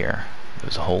was in here.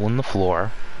 There's a hole in the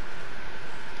floor.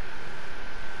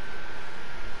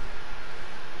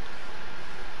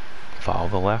 Follow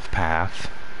the left path.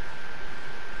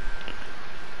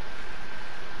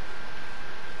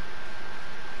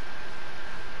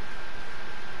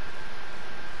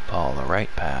 Follow the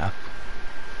right path.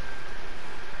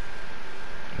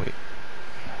 Wait.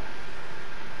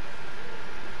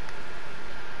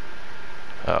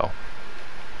 Oh.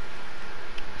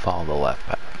 Follow the left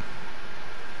path.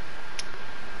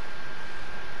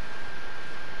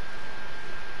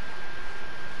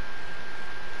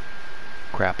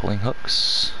 Grappling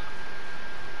hooks.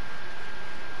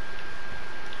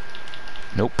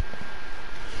 Nope.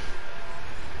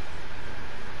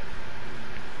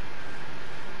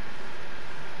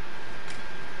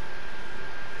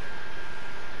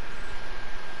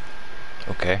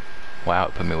 Okay. Wow,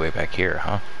 it put me way back here,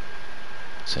 huh?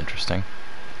 It's interesting.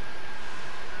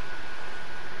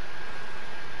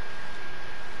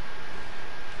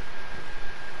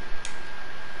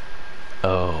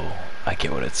 Oh, I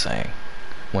get what it's saying.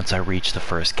 Once I reach the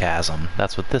first chasm,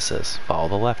 that's what this is. Follow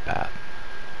the left path.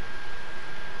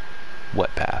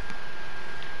 What path?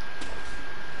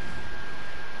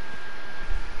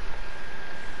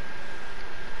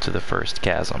 To the first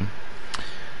chasm.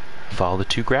 Follow the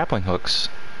 2 grappling hooks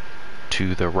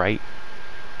to the right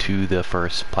to the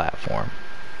first platform.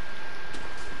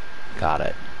 Got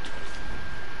it.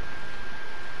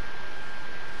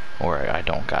 Or I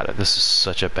don't got it. This is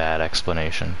such a bad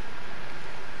explanation.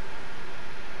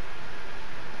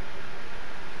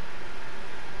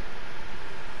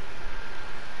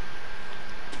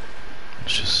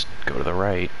 Let's just go to the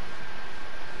right.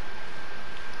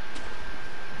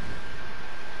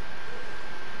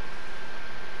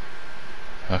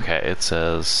 Okay, it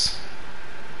says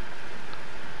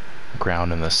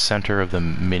ground in the center of the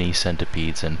mini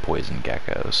centipedes and poison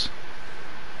geckos,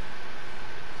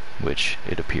 which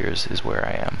it appears is where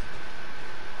I am.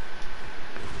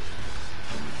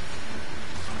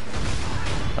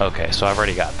 Okay, so I've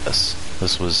already got this.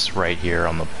 This was right here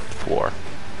on the floor.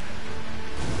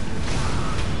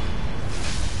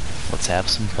 Let's have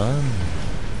some fun.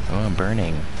 Oh, I'm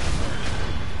burning.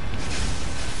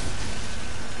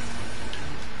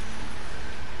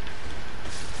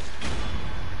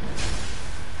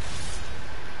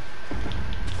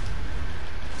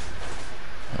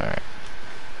 Alright.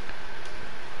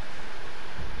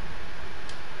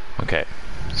 Okay,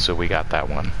 so we got that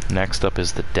one. Next up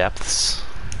is the depths.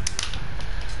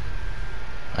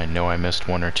 I know I missed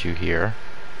 1 or 2 here.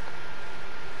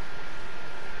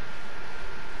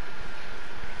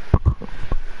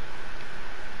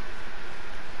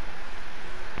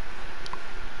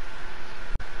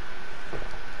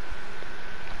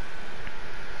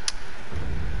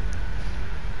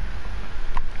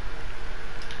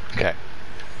 Okay.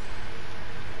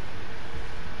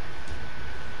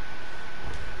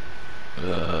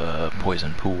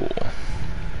 poison pool.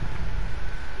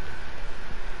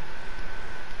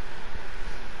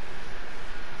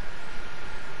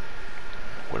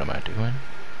 What am I doing?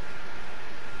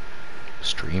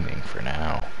 Streaming for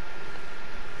now.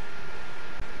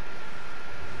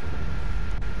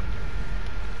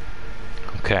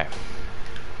 Okay.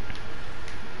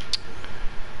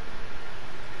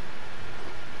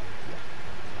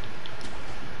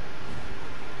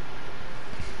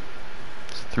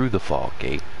 It's through the fog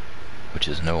gate, which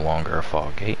is no longer a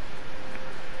fog gate.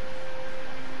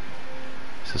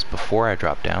 It says before I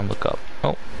drop down, look up.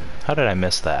 Oh, how did I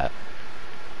miss that?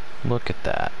 Look at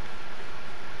that.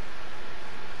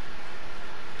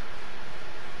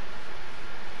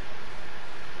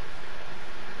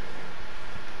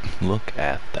 Look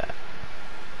at that.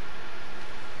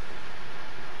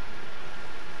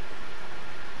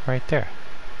 Right there.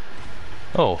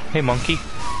 Oh, hey monkey.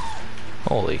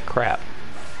 Holy crap.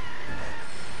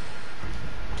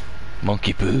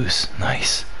 Monkey booze.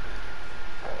 Nice.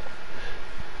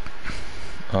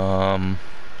 I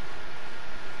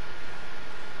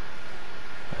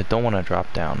don't want to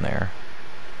drop down there.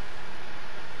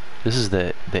 This is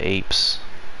the apes.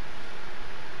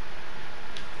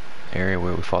 Area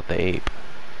where we fought the ape.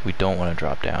 We don't want to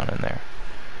drop down in there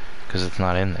because it's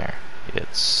not in there.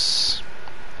 It's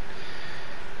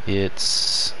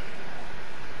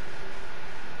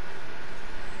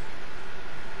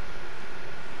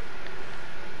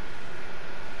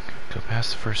go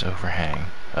past the first overhang.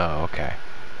 Oh, okay.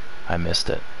 I missed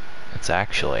it. It's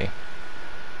actually,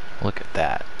 look at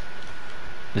that.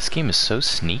 This game is so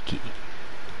sneaky.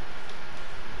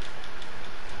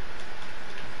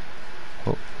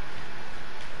 Oh.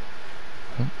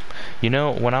 You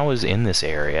know, when I was in this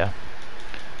area,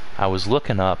 I was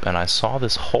looking up and I saw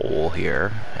this hole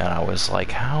here, and I was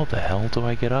like, how the hell do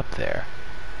I get up there?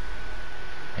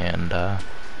 And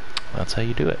that's how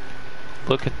you do it.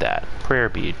 Look at that. Prayer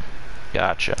bead.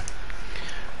 Gotcha.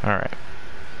 Alright.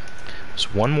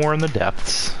 There's one more in the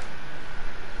depths.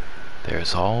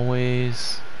 There's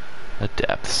always a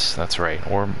depths. That's right.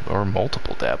 Or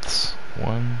multiple depths.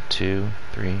 1, 2,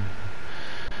 3.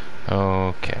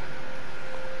 Okay.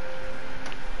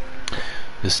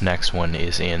 This next one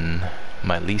is in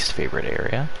my least favorite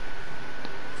area,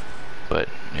 but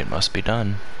it must be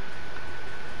done.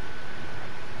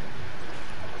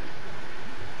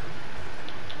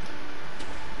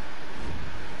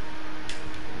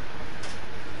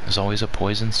 There's always a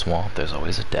poison swamp, there's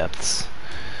always a depths.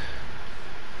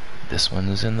 This one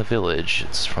is in the village,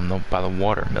 it's by the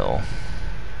water mill.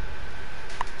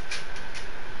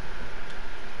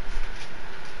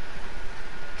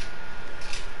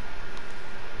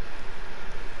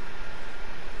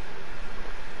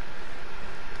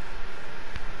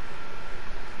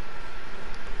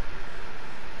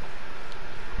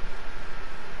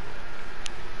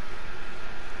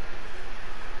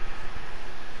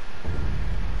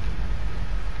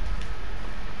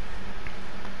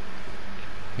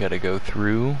 You gotta go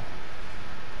through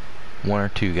one or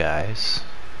two guys.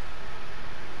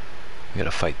 You gotta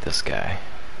fight this guy.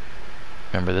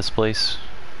 Remember this place?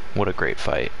 What a great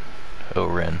fight.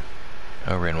 Orin.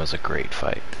 Orin was a great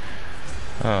fight.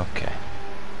 Okay.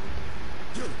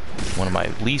 One of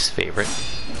my least favorite.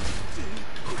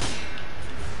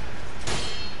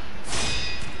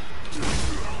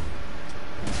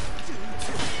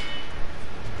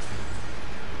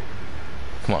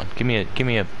 Come on, give me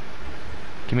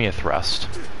a thrust.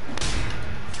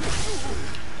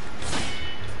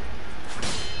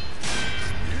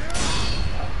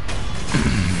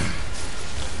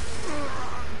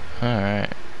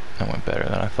 Alright, that went better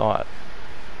than I thought.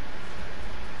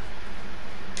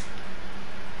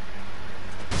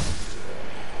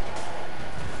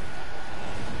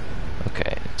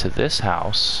 Okay, to this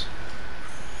house.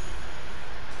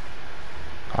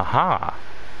 Aha!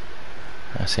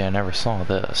 I see, I never saw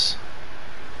this.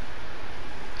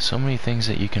 So many things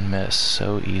that you can miss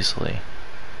so easily.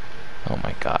 Oh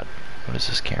my god, what is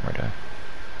this camera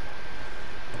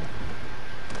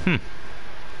doing?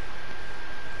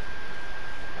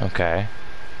 Okay.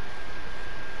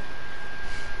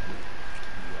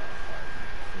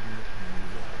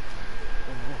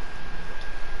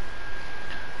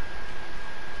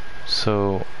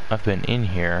 So, I've been in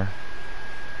here.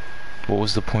 What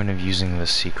was the point of using the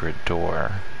secret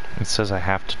door? It says I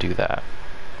have to do that.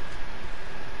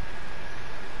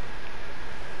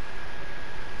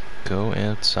 Go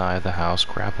inside the house,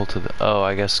 grapple to the... Oh,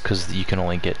 I guess because you can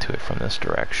only get to it from this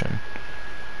direction.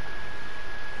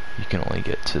 You can only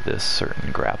get to this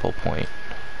certain grapple point.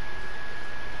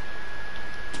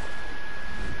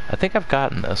 I think I've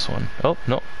gotten this one. Oh,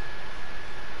 no.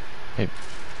 Maybe.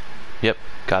 Yep,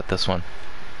 got this one.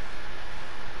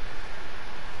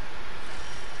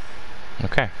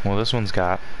 Okay, well this one's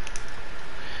got.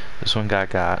 This one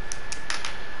got.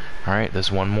 Alright,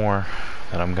 there's one more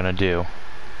that I'm gonna do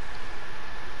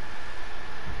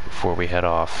before we head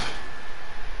off.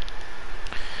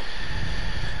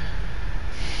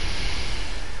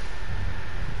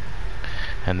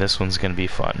 And this one's gonna be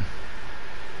fun.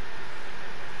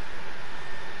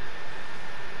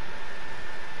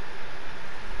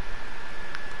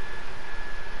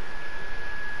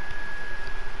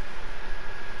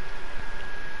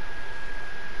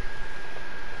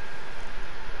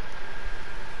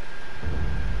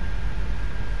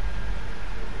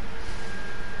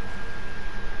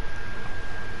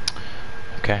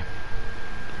 Okay.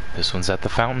 This one's at the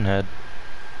fountainhead.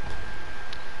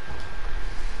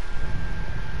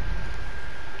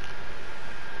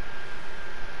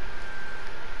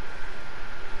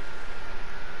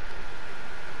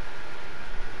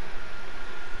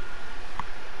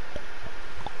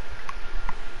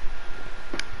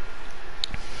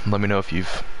 Let me know if you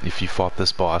fought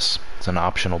this boss. It's an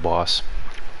optional boss.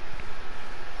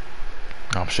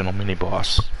 Optional mini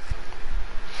boss.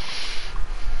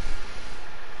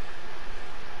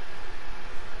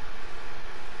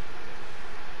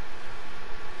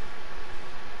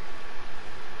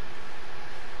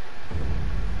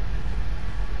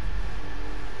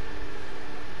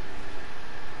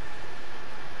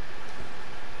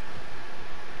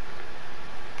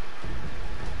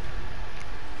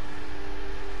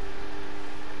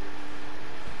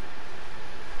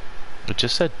 It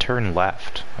just said turn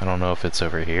left. I don't know if it's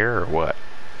over here or what.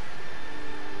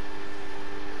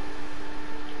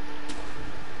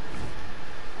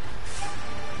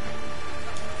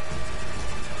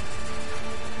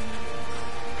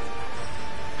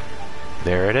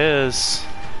 There it is.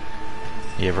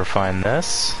 You ever find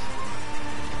this?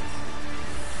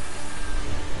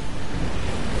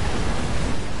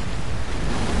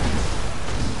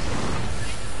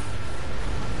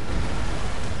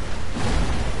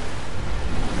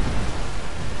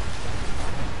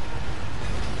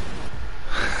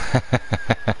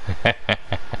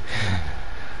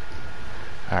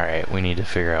 Alright, we need to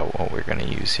figure out what we're gonna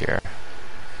use here.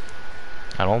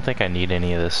 I don't think I need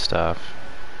any of this stuff.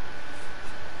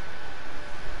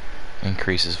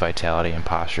 Increases vitality and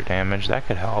posture damage. That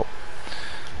could help.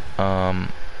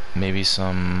 Maybe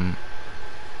some...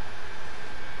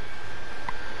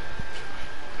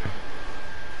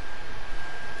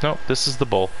 Nope, this is the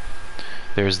bowl.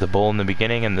 There's the bowl in the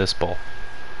beginning and this bowl.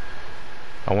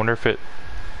 I wonder if it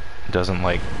doesn't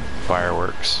like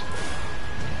fireworks.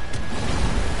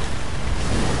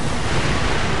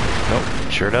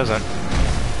 Nope, sure doesn't.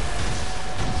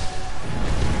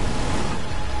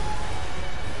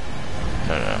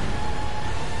 No.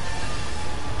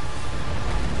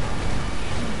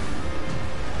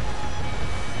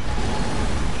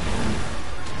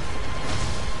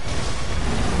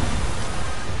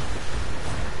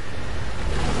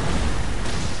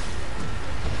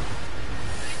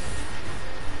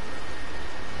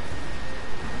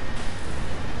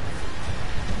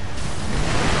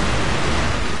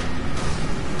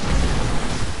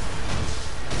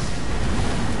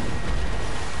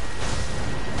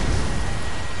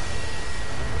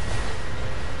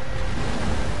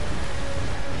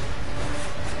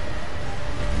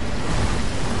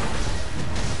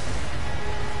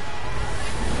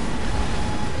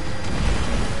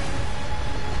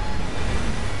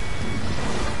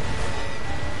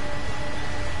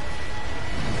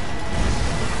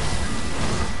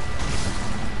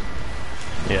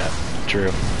 Yeah,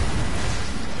 true.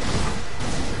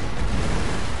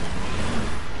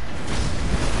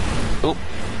 Oop.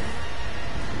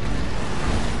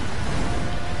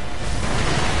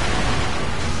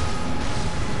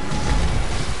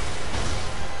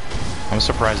 I'm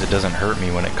surprised it doesn't hurt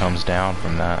me when it comes down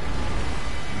from that.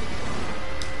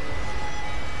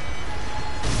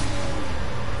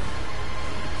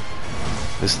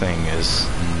 This thing is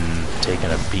taking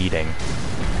a beating.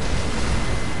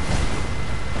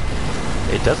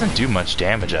 It doesn't do much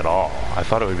damage at all. I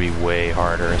thought it would be way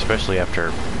harder, especially after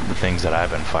the things that I've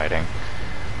been fighting.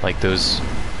 Like those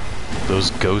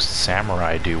ghost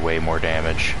samurai do way more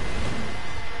damage.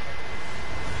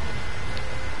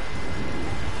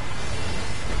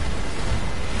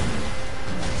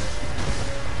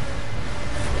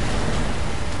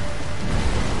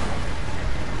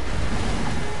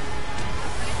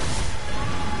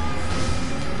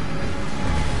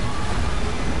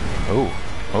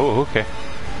 Oh, okay.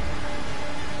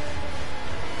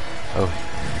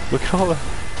 Oh, look at all the...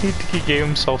 He gave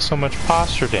himself so much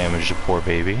posture damage, the poor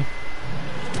baby.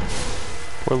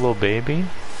 Poor little baby.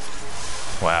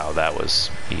 Wow, that was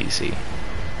easy.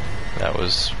 That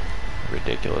was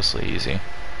ridiculously easy.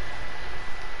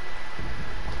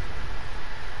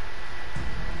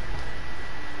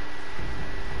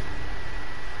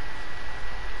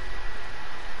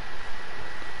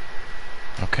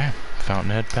 Okay,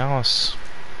 Fountainhead Palace.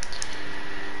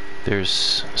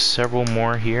 There's several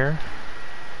more here,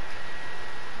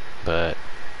 but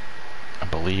I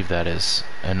believe that is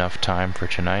enough time for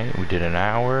tonight. We did an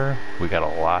hour, we got a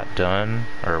lot done,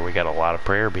 or we got a lot of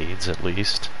prayer beads at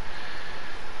least.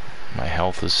 My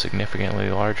health is significantly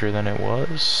larger than it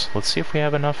was. Let's see if we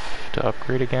have enough to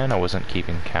upgrade again. I wasn't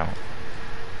keeping count.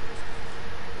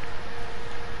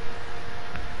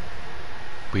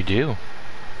 We do.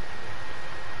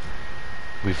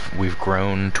 We've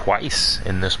grown twice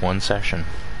in this one session.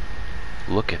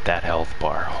 Look at that health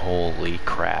bar. Holy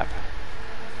crap.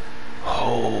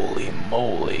 Holy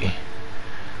moly.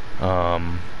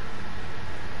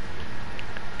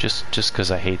 Just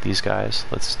because I hate these guys,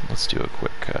 let's do a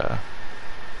quick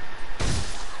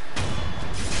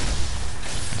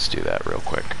let's do that real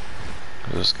quick.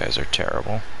 Those guys are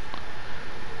terrible.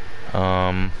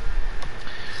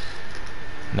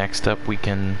 Next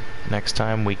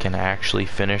time we can actually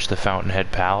finish the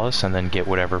Fountainhead Palace and then get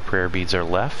whatever prayer beads are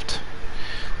left.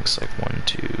 Looks like 1,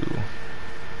 2,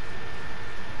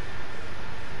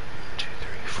 3,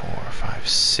 4, 5,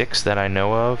 6 that I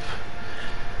know of.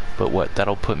 But what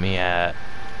that'll put me at,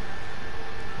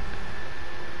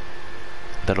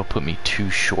 that'll put me too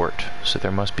short. So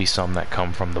there must be some that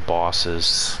come from the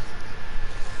bosses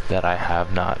that I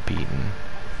have not beaten.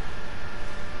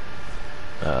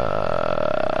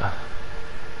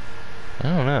 I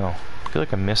don't know. I feel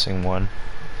like I'm missing one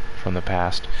from the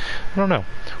past. I don't know.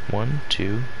 1,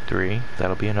 2, 3.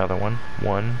 That'll be another one.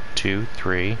 1, 2,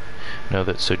 3. No,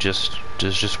 there's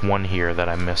just one here that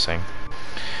I'm missing.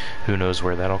 Who knows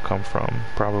where that'll come from?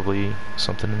 Probably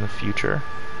something in the future.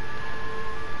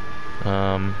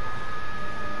 I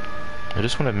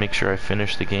just want to make sure I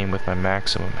finish the game with my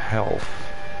maximum health.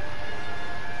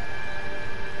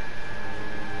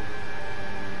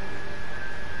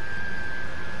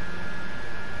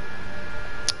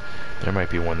 There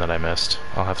might be one that I missed.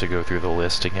 I'll have to go through the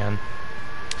list again.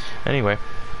 Anyway,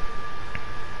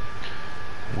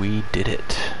 we did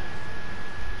it.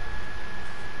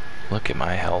 Look at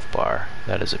my health bar.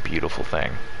 That is a beautiful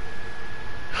thing.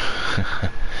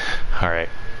 Alright.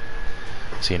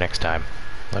 See you next time.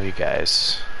 Love you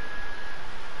guys.